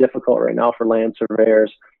very difficult right now for land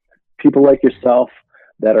surveyors, people like yourself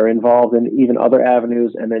that are involved in even other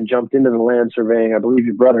avenues and then jumped into the land surveying. I believe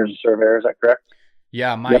your brother's a surveyor. Is that correct?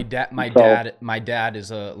 Yeah, my dad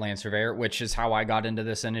is a land surveyor, which is how I got into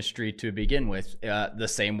this industry to begin with. The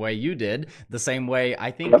same way you did, the same way I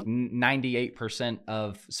think 98%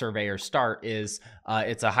 of surveyors start is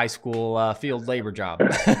it's a high school field labor job.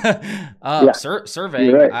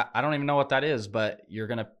 Surveying, right. I don't even know what that is, but you're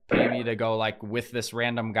gonna pay me to go like with this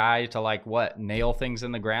random guy to like nail things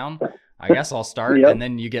in the ground. I guess I'll start, and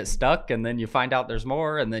then you get stuck, and then you find out there's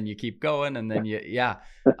more, and then you keep going, and then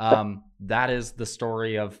that is the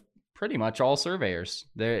story of pretty much all surveyors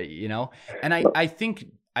there, you know. And I think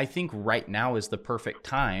right now is the perfect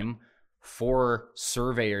time for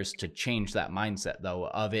surveyors to change that mindset, though,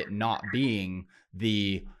 of it not being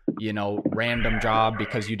the, you know, random job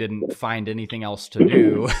because you didn't find anything else to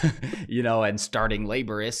do, you know, and starting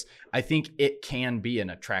laborious. I think it can be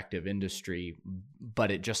an attractive industry,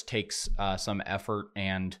 but it just takes some effort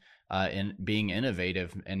and in being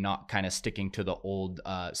innovative and not kind of sticking to the old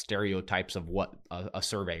stereotypes of what a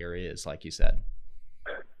surveyor is, like you said.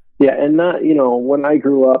 Yeah, and not, you know, when I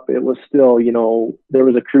grew up, it was still, you know, there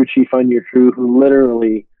was a crew chief on your crew who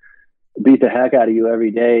literally beat the heck out of you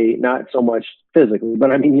every day, not so much physically,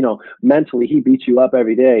 but I mean, you know, mentally he beats you up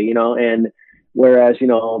every day, you know, and whereas, you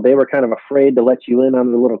know, they were kind of afraid to let you in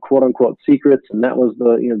on the little quote unquote secrets. And that was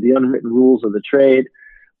the, you know, the unwritten rules of the trade.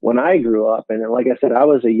 When I grew up, and like I said, I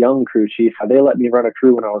was a young crew chief. They let me run a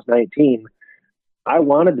crew when I was 19. I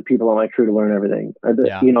wanted the people on my crew to learn everything.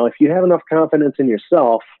 You know, if you have enough confidence in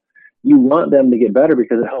yourself, you want them to get better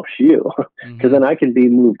because it helps you. Because then I can be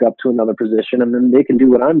moved up to another position, and then they can do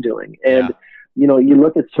what I'm doing. And, you know, you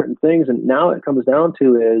look at certain things, and now it comes down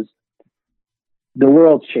to is the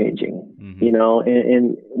world's changing, you know,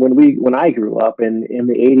 and when I grew up in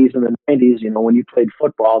the 80s and the 90s, you know, when you played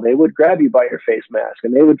football, they would grab you by your face mask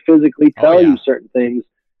and they would physically tell you certain things.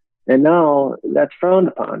 And now that's frowned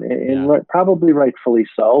upon, and probably rightfully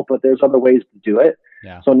so, but there's other ways to do it.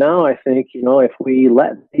 Yeah. So now I think, you know, if we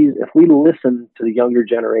listen to the younger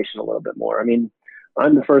generation a little bit more, I mean,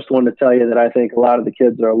 I'm the first one to tell you that I think a lot of the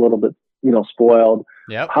kids are a little bit, you know, spoiled.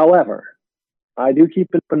 Yep. However, I do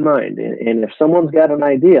keep it in mind. And if someone's got an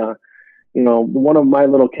idea, you know, one of my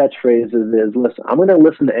little catchphrases is, listen, I'm going to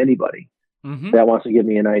listen to anybody that wants to give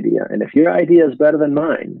me an idea. And if your idea is better than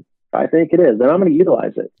mine, if I think it is, then I'm going to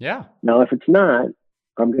utilize it. Yeah. Now, if it's not,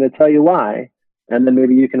 I'm going to tell you why. And then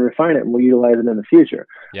maybe you can refine it and we'll utilize it in the future.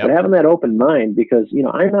 Yep. But having that open mind, because, you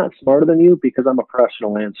know, I'm not smarter than you because I'm a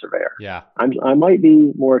professional land surveyor. Yeah. I might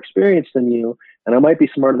be more experienced than you, and I might be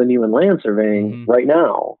smarter than you in land surveying right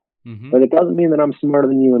now, but it doesn't mean that I'm smarter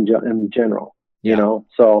than you in general, you know?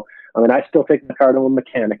 So, I mean, I still take my car to a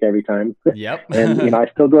mechanic every time. Yep. And, you know, I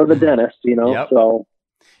still go to the dentist, you know, so,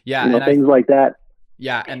 you know, things like that.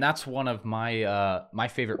 Yeah, and that's one of my my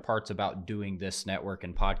favorite parts about doing this network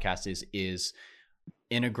and podcast is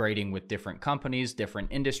integrating with different companies, different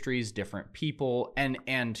industries, different people,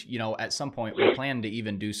 and you know, at some point we plan to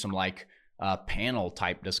even do some like panel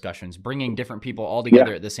type discussions, bringing different people all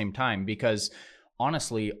together at the same time, because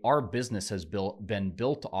honestly, our business has been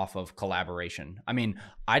built off of collaboration. I mean,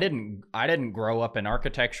 I didn't grow up in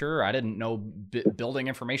architecture. I didn't know building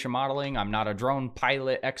information modeling. I'm not a drone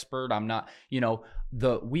pilot expert. I'm not, you know,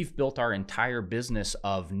 we've built our entire business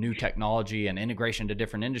of new technology and integration to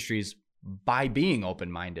different industries by being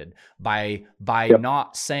open-minded, by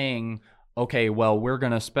not saying, okay, well, we're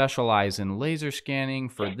going to specialize in laser scanning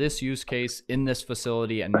for this use case in this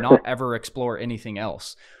facility and not ever explore anything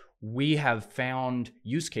else. We have found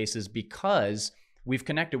use cases because we've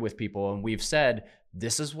connected with people and we've said,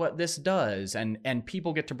 this is what this does. And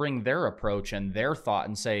people get to bring their approach and their thought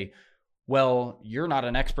and say, well, you're not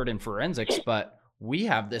an expert in forensics, but we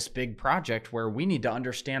have this big project where we need to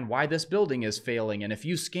understand why this building is failing. And if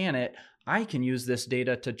you scan it, I can use this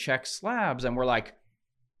data to check slabs. And we're like,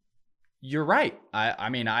 You're right. I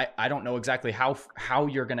mean, I don't know exactly how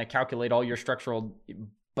you're going to calculate all your structural,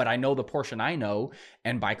 but I know the portion I know.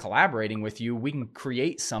 And by collaborating with you, we can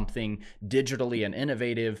create something digitally and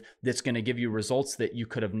innovative that's going to give you results that you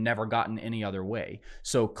could have never gotten any other way.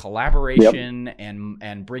 So collaboration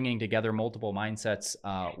and bringing together multiple mindsets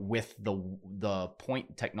with the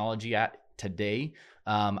point technology at today,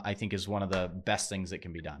 I think is one of the best things that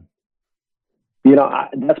can be done. You know,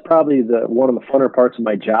 that's probably one of the funner parts of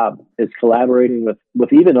my job is collaborating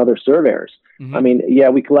with even other surveyors. Mm-hmm. I mean, yeah,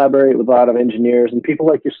 we collaborate with a lot of engineers and people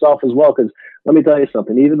like yourself as well. Because let me tell you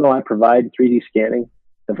something, even though I provide 3D scanning,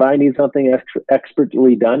 if I need something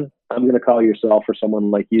expertly done, I'm going to call yourself or someone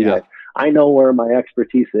like you guys. I know where my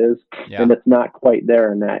expertise is, and it's not quite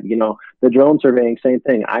there in that. You know, the drone surveying, same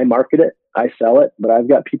thing. I market it, I sell it, but I've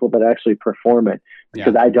got people that actually perform it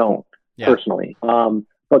because I don't personally.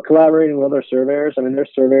 But collaborating with other surveyors, I mean, there's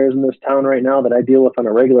surveyors in this town right now that I deal with on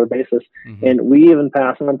a regular basis, and we even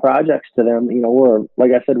pass on projects to them. You know,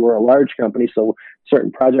 like I said, we're a large company, so certain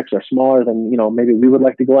projects are smaller than, you know, maybe we would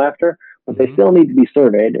like to go after, but they still need to be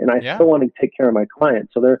surveyed, and I still want to take care of my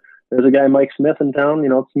clients. So there's a guy, Mike Smith, in town, you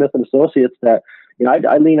know, Smith and Associates, that, you know,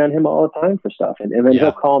 I lean on him all the time for stuff, and then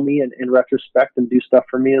he'll call me in retrospect and do stuff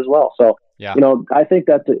for me as well. So, you know, I think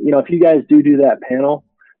that, you know, if you guys do that panel,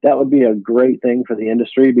 that would be a great thing for the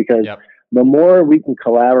industry, because the more we can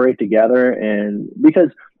collaborate together, and because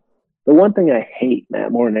the one thing I hate,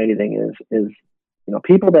 Matt, more than anything is, you know,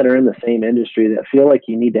 people that are in the same industry that feel like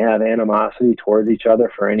you need to have animosity towards each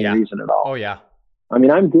other for any reason at all. Oh yeah. I mean,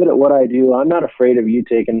 I'm good at what I do. I'm not afraid of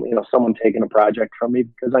someone taking a project from me,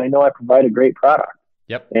 because I know I provide a great product.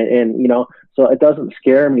 And you know, so it doesn't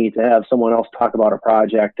scare me to have someone else talk about a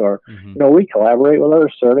project, or, you know, we collaborate with other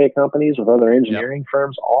survey companies, with other engineering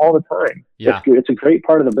firms all the time. It's a great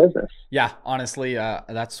part of the business. Yeah. Honestly,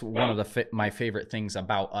 that's one of my favorite things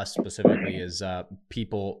about us specifically is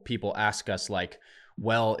people ask us like,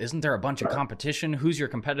 well, isn't there a bunch of competition? Who's your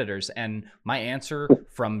competitors? And my answer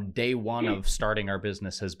from day one of starting our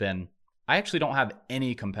business has been, I actually don't have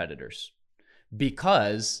any competitors,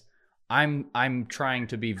 because I'm trying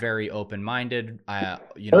to be very open-minded,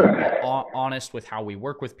 you know, honest with how we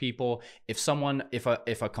work with people. If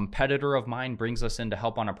a competitor of mine brings us in to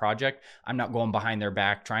help on a project, I'm not going behind their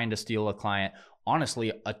back trying to steal a client.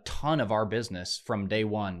 Honestly, a ton of our business from day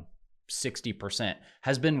one, 60%,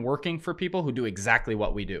 has been working for people who do exactly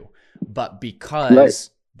what we do. But because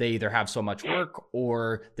they either have so much work,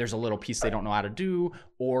 or there's a little piece they don't know how to do,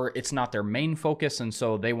 or it's not their main focus, and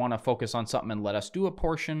so they want to focus on something and let us do a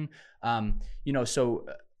portion. You know, so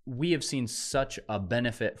we have seen such a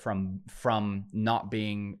benefit from not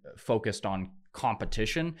being focused on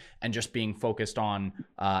competition and just being focused on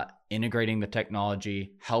integrating the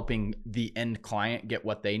technology, helping the end client get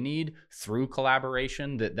what they need through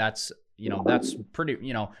collaboration. That's you know, that's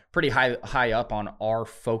pretty high up on our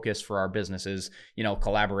focus for our businesses, you know,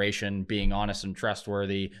 collaboration, being honest and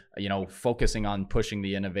trustworthy, you know, focusing on pushing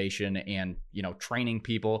the innovation, and, you know, training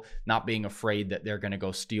people, not being afraid that they're going to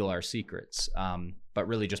go steal our secrets. But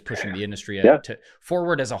really just pushing the industry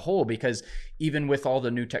forward as a whole, because even with all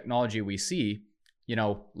the new technology we see, you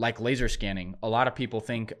know, like laser scanning, a lot of people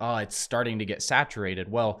think, oh, it's starting to get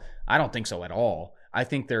saturated. Well, I don't think so at all. I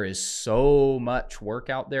think there is so much work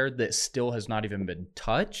out there that still has not even been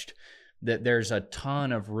touched, that there's a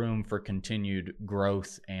ton of room for continued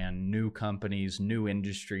growth and new companies, new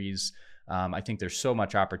industries. I think there's so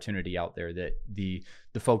much opportunity out there that the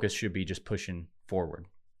focus should be just pushing forward.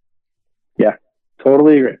 Yeah,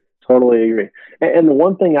 totally agree. And the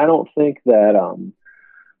one thing I don't think that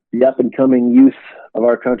the up and coming youth of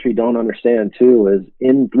our country don't understand too is,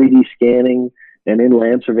 in 3D scanning and in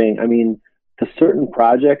land surveying, I mean, the certain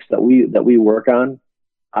projects that we work on,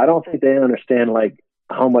 I don't think they understand like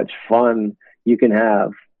how much fun you can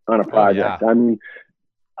have on a project. I mean,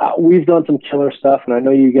 we've done some killer stuff, and I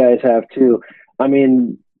know you guys have too. I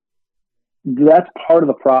mean, that's part of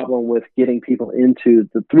the problem with getting people into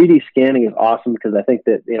the 3D scanning is awesome, because I think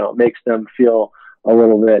that, you know, it makes them feel a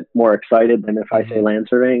little bit more excited than if I say land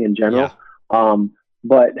surveying in general.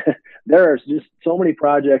 But there's just so many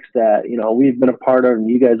projects that, you know, we've been a part of, and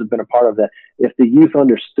you guys have been a part of, that if the youth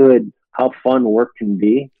understood how fun work can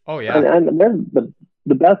be. And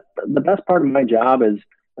the best part of my job is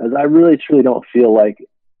I really truly don't feel like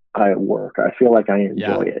I work. I feel like I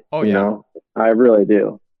enjoy it. You know, I really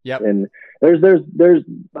do. And there's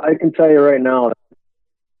I can tell you right now,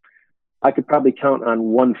 I could probably count on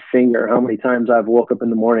one finger how many times I've woke up in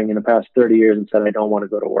the morning in the past 30 years and said, I don't want to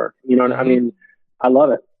go to work. You know what I mean? I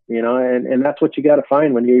love it, you know, and that's what you got to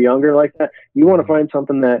find when you're younger like that. You want to find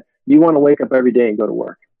something that you want to wake up every day and go to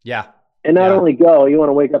work. Yeah. And not only go, you want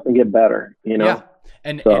to wake up and get better, you know? Yeah.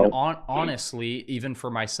 And honestly, even for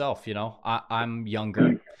myself, you know, I'm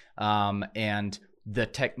younger, and the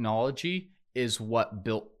technology is what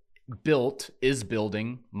is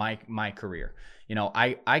building my career. You know,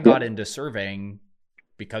 I got into surveying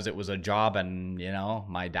because it was a job, and, you know,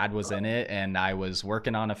 my dad was in it, and I was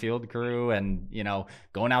working on a field crew and, you know,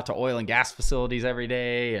 going out to oil and gas facilities every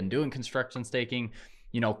day and doing construction staking,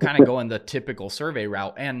 you know, kind of going the typical survey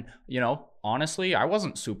route. And, you know, honestly, I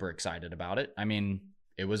wasn't super excited about it. I mean,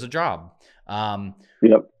 it was a job.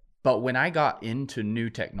 But when I got into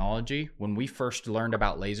new technology, when we first learned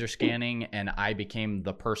about laser scanning, and I became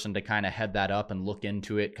the person to kind of head that up and look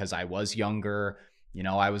into it because I was younger, you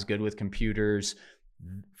know, I was good with computers.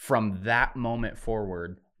 From that moment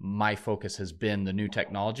forward, my focus has been the new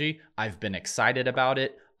technology. I've been excited about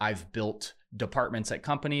it. I've built departments at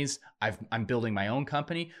companies. I'm building my own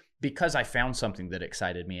company because I found something that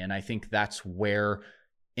excited me. And I think that's where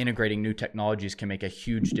integrating new technologies can make a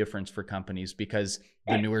huge difference for companies, because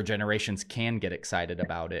the newer generations can get excited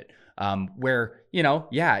about it. Where, you know,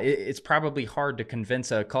 it's probably hard to convince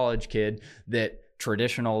a college kid that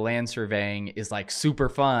traditional land surveying is like super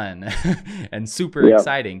fun and super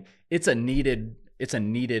exciting. It's a needed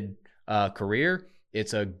career.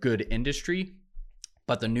 It's a good industry,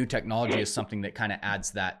 but the new technology is something that kind of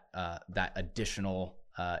adds that additional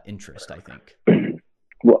interest, I think.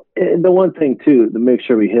 Well, the one thing too, to make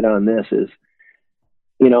sure we hit on this is,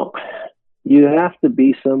 you know, you have to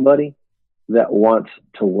be somebody that wants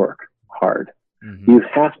to work hard. Mm-hmm. You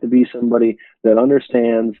have to be somebody that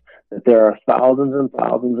understands that there are thousands and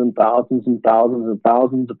thousands and thousands and thousands and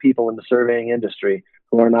thousands of people in the surveying industry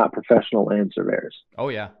who are not professional land surveyors. Oh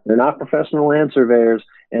yeah. They're not professional land surveyors.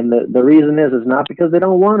 And the reason is not because they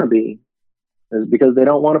don't want to be, is because they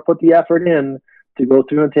don't want to put the effort in to go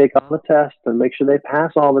through and take all the tests and make sure they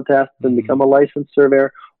pass all the tests and become a licensed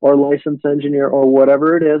surveyor or licensed engineer or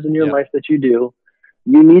whatever it is in your life that you do.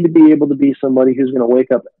 You need to be able to be somebody who's going to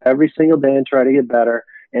wake up every single day and try to get better,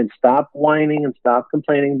 and stop whining and stop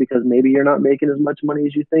complaining because maybe you're not making as much money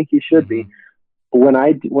as you think you should be. When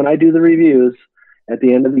I do the reviews at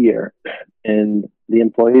the end of the year and the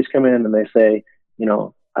employees come in and they say, you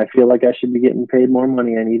know, I feel like I should be getting paid more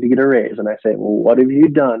money. I need to get a raise. And I say, well, what have you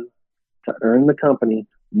done to earn the company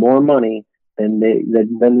more money than they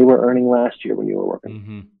were earning last year when you were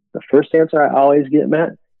working? The first answer I always get,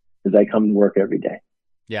 Matt, is I come to work every day.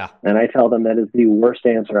 Yeah. And I tell them that is the worst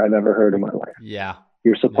answer I've ever heard in my life. Yeah.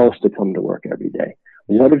 You're supposed to come to work every day.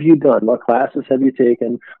 What have you done? What classes have you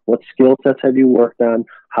taken? What skill sets have you worked on?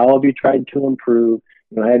 How have you tried to improve?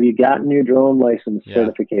 You know, have you gotten your drone license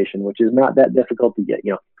certification, which is not that difficult to get?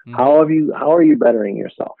 You know, how are you bettering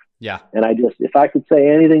yourself? Yeah. And if I could say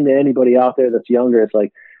anything to anybody out there that's younger, it's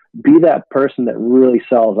like, be that person that really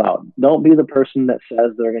sells out. Don't be the person that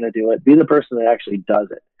says they're going to do it. Be the person that actually does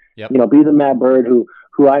it. Yep. You know, be the Matt Bird who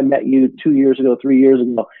I met you 2 years ago, 3 years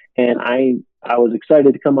ago, and I was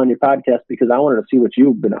excited to come on your podcast because I wanted to see what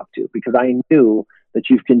you've been up to, because I knew that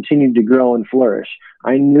you've continued to grow and flourish.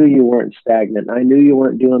 I knew you weren't stagnant. I knew you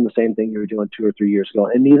weren't doing the same thing you were doing 2 or 3 years ago,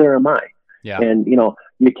 and neither am I. Yeah. And, you know,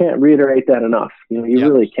 you can't reiterate that enough. You know,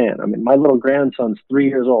 you really can't. I mean, my little grandson's 3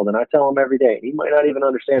 years old, and I tell him every day, he might not even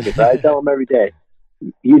understand it, but I tell him every day,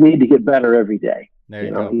 you need to get better every day. There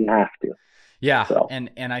you go. You have to. Yeah. So.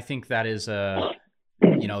 And I think that is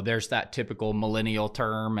you know, there's that typical millennial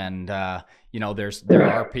term, and you know,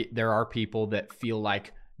 there are people that feel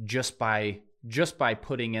like just by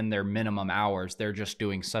putting in their minimum hours, they're just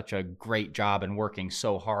doing such a great job and working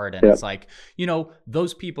so hard. And it's like, you know,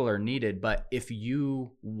 those people are needed, but if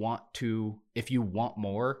you want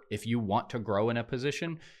more, if you want to grow in a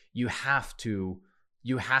position, you have to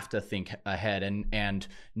think ahead and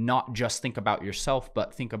not just think about yourself,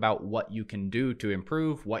 but think about what you can do to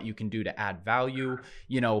improve, what you can do to add value.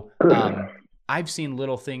 You know, I've seen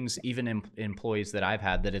little things, even in employees that I've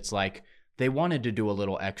had, that it's like they wanted to do a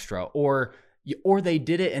little extra, or they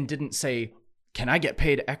did it and didn't say, can I get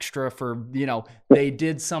paid extra for, you know, they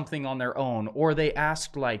did something on their own, or they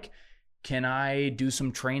asked like, can I do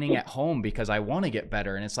some training at home because I want to get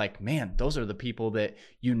better? And it's like, man, those are the people that,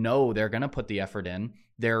 you know, they're going to put the effort in.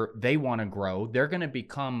 They want to grow. They're going to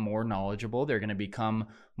become more knowledgeable. They're going to become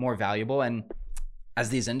more valuable. And as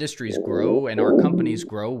these industries grow and our companies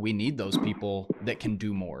grow, we need those people that can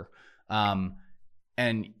do more.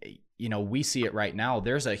 And, you know, we see it right now.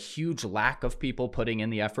 There's a huge lack of people putting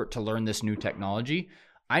in the effort to learn this new technology.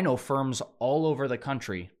 I know firms all over the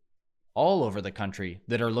country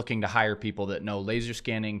that are looking to hire people that know laser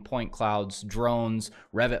scanning, point clouds, drones,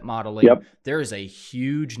 Revit modeling. There is a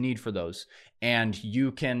huge need for those. And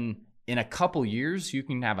you can in a couple years, you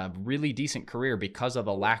can have a really decent career because of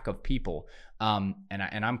a lack of people. And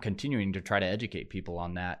I'm continuing to try to educate people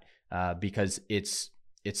on that because it's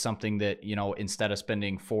something that, you know, instead of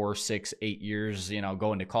spending 4, 6, 8 years, you know,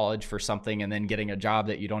 going to college for something and then getting a job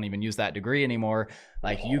that you don't even use that degree anymore,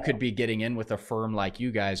 like you could be getting in with a firm like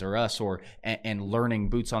you guys or us, and learning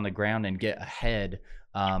boots on the ground and get ahead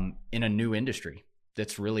in a new industry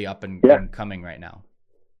that's really up and coming right now.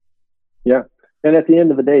 Yeah. And at the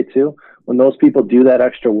end of the day too, when those people do that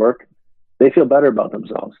extra work, they feel better about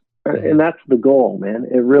themselves. And that's the goal, man.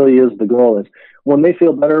 It really is the goal. Is when they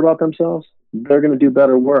feel better about themselves, they're going to do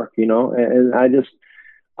better work, you know? And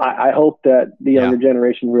I hope that the younger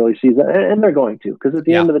generation really sees that, and they're going to, because at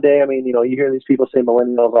the end of the day, I mean, you know, you hear these people say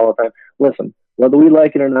millennials all the time. Listen, whether we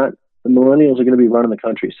like it or not, the millennials are going to be running the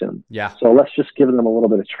country soon. Yeah. So let's just give them a little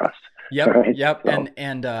bit of trust. Yep. Right? Yep. So.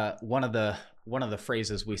 And one of the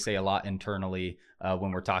phrases we say a lot internally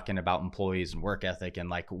when we're talking about employees and work ethic and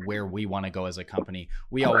like where we want to go as a company,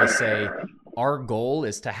 we always say our goal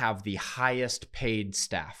is to have the highest paid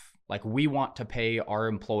staff. Like we want to pay our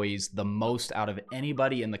employees the most out of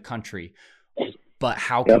anybody in the country, but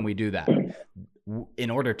how can we do that? In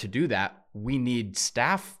order to do that, we need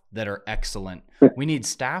staff that are excellent. We need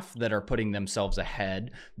staff that are putting themselves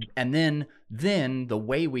ahead. And then the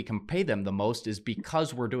way we can pay them the most is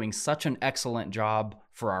because we're doing such an excellent job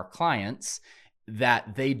for our clients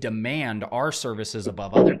that they demand our services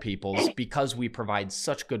above other people's because we provide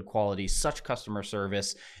such good quality, such customer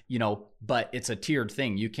service, you know, but it's a tiered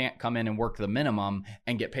thing. You can't come in and work the minimum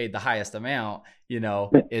and get paid the highest amount, you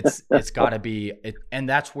know, it's gotta be, and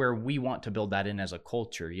that's where we want to build that in as a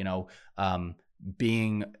culture, you know,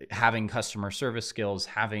 having customer service skills,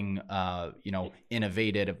 having, you know,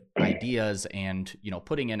 innovative ideas and, you know,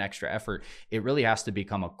 putting in extra effort. It really has to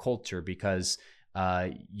become a culture because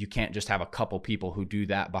you can't just have a couple people who do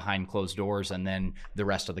that behind closed doors and then the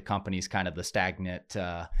rest of the company's kind of the stagnant, you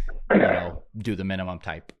know, do the minimum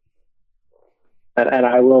type. And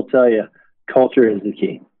I will tell you, culture is the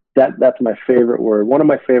key. That's my favorite word. One of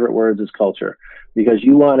my favorite words is culture, because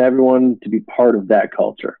you want everyone to be part of that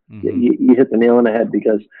culture. Mm-hmm. You hit the nail on the head,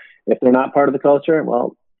 because if they're not part of the culture,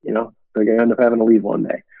 well, you know, they're going to end up having to leave one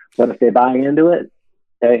day. But if they buy into it,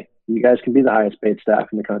 hey, you guys can be the highest paid staff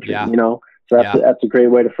in the country, you know? So that's a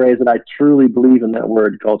great way to phrase it. I truly believe in that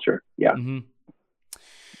word, culture. Yeah. Mm-hmm.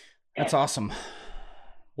 That's awesome.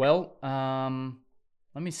 Well,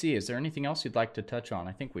 let me see. Is there anything else you'd like to touch on?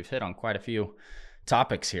 I think we've hit on quite a few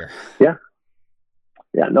topics here. Yeah.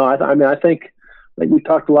 No, I mean, I think like we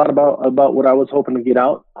talked a lot about what I was hoping to get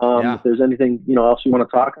out. If there's anything, you know, else you want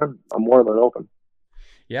to talk on, I'm more than open.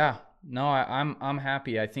 Yeah. No, I'm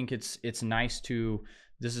happy. I think it's nice to.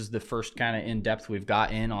 This is the first kind of in-depth we've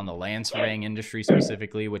got in on the land surveying industry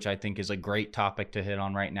specifically, which I think is a great topic to hit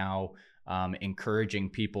on right now.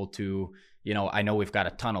 Encouraging people to, you know, I know we've got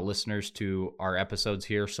a ton of listeners to our episodes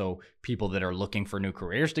here. So people that are looking for new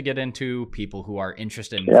careers to get into, people who are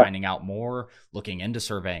interested in finding out more, looking into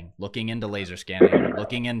surveying, looking into laser scanning,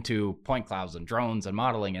 looking into point clouds and drones and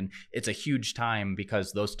modeling. And it's a huge time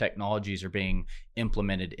because those technologies are being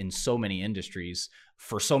implemented in so many industries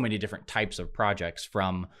for so many different types of projects,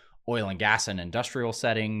 from oil and gas and industrial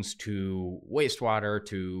settings to wastewater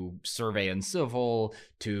to survey and civil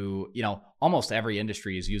to, you know, almost every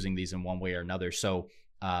industry is using these in one way or another. So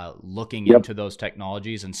looking into those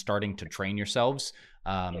technologies and starting to train yourselves,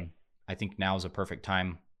 I think now is a perfect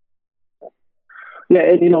time. Yeah.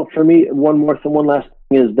 And, you know, for me, one last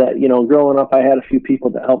thing is that, you know, growing up, I had a few people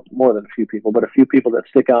that helped, more than a few people, but a few people that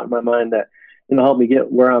stick out in my mind that, you know, helped me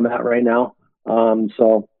get where I'm at right now.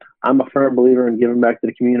 So I'm a firm believer in giving back to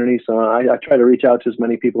the community. So I try to reach out to as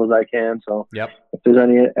many people as I can. So if there's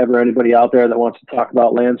anybody out there that wants to talk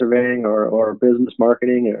about land surveying or business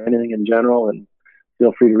marketing or anything in general, and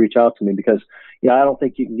feel free to reach out to me, because I don't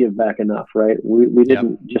think you can give back enough, right? We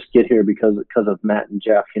didn't just get here because of Matt and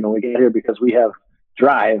Jeff. You know, we get here because we have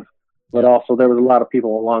drive, but also there was a lot of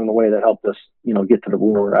people along the way that helped us, you know, get to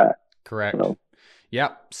where we're at. Correct. So.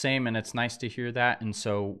 Yeah, same. And it's nice to hear that. And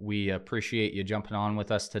so we appreciate you jumping on with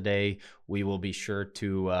us today. We will be sure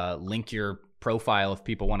to link your profile if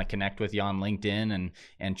people want to connect with you on LinkedIn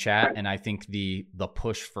and chat. And I think the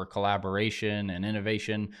push for collaboration and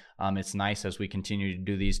innovation, it's nice as we continue to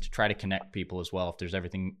do these to try to connect people as well. If there's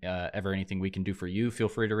ever anything we can do for you, feel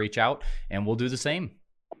free to reach out and we'll do the same.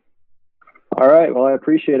 All right. Well, I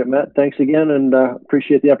appreciate it, Matt. Thanks again, and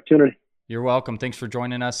appreciate the opportunity. You're welcome. Thanks for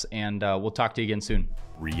joining us, and we'll talk to you again soon.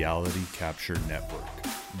 Reality Capture Network,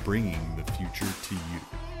 bringing the future to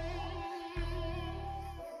you.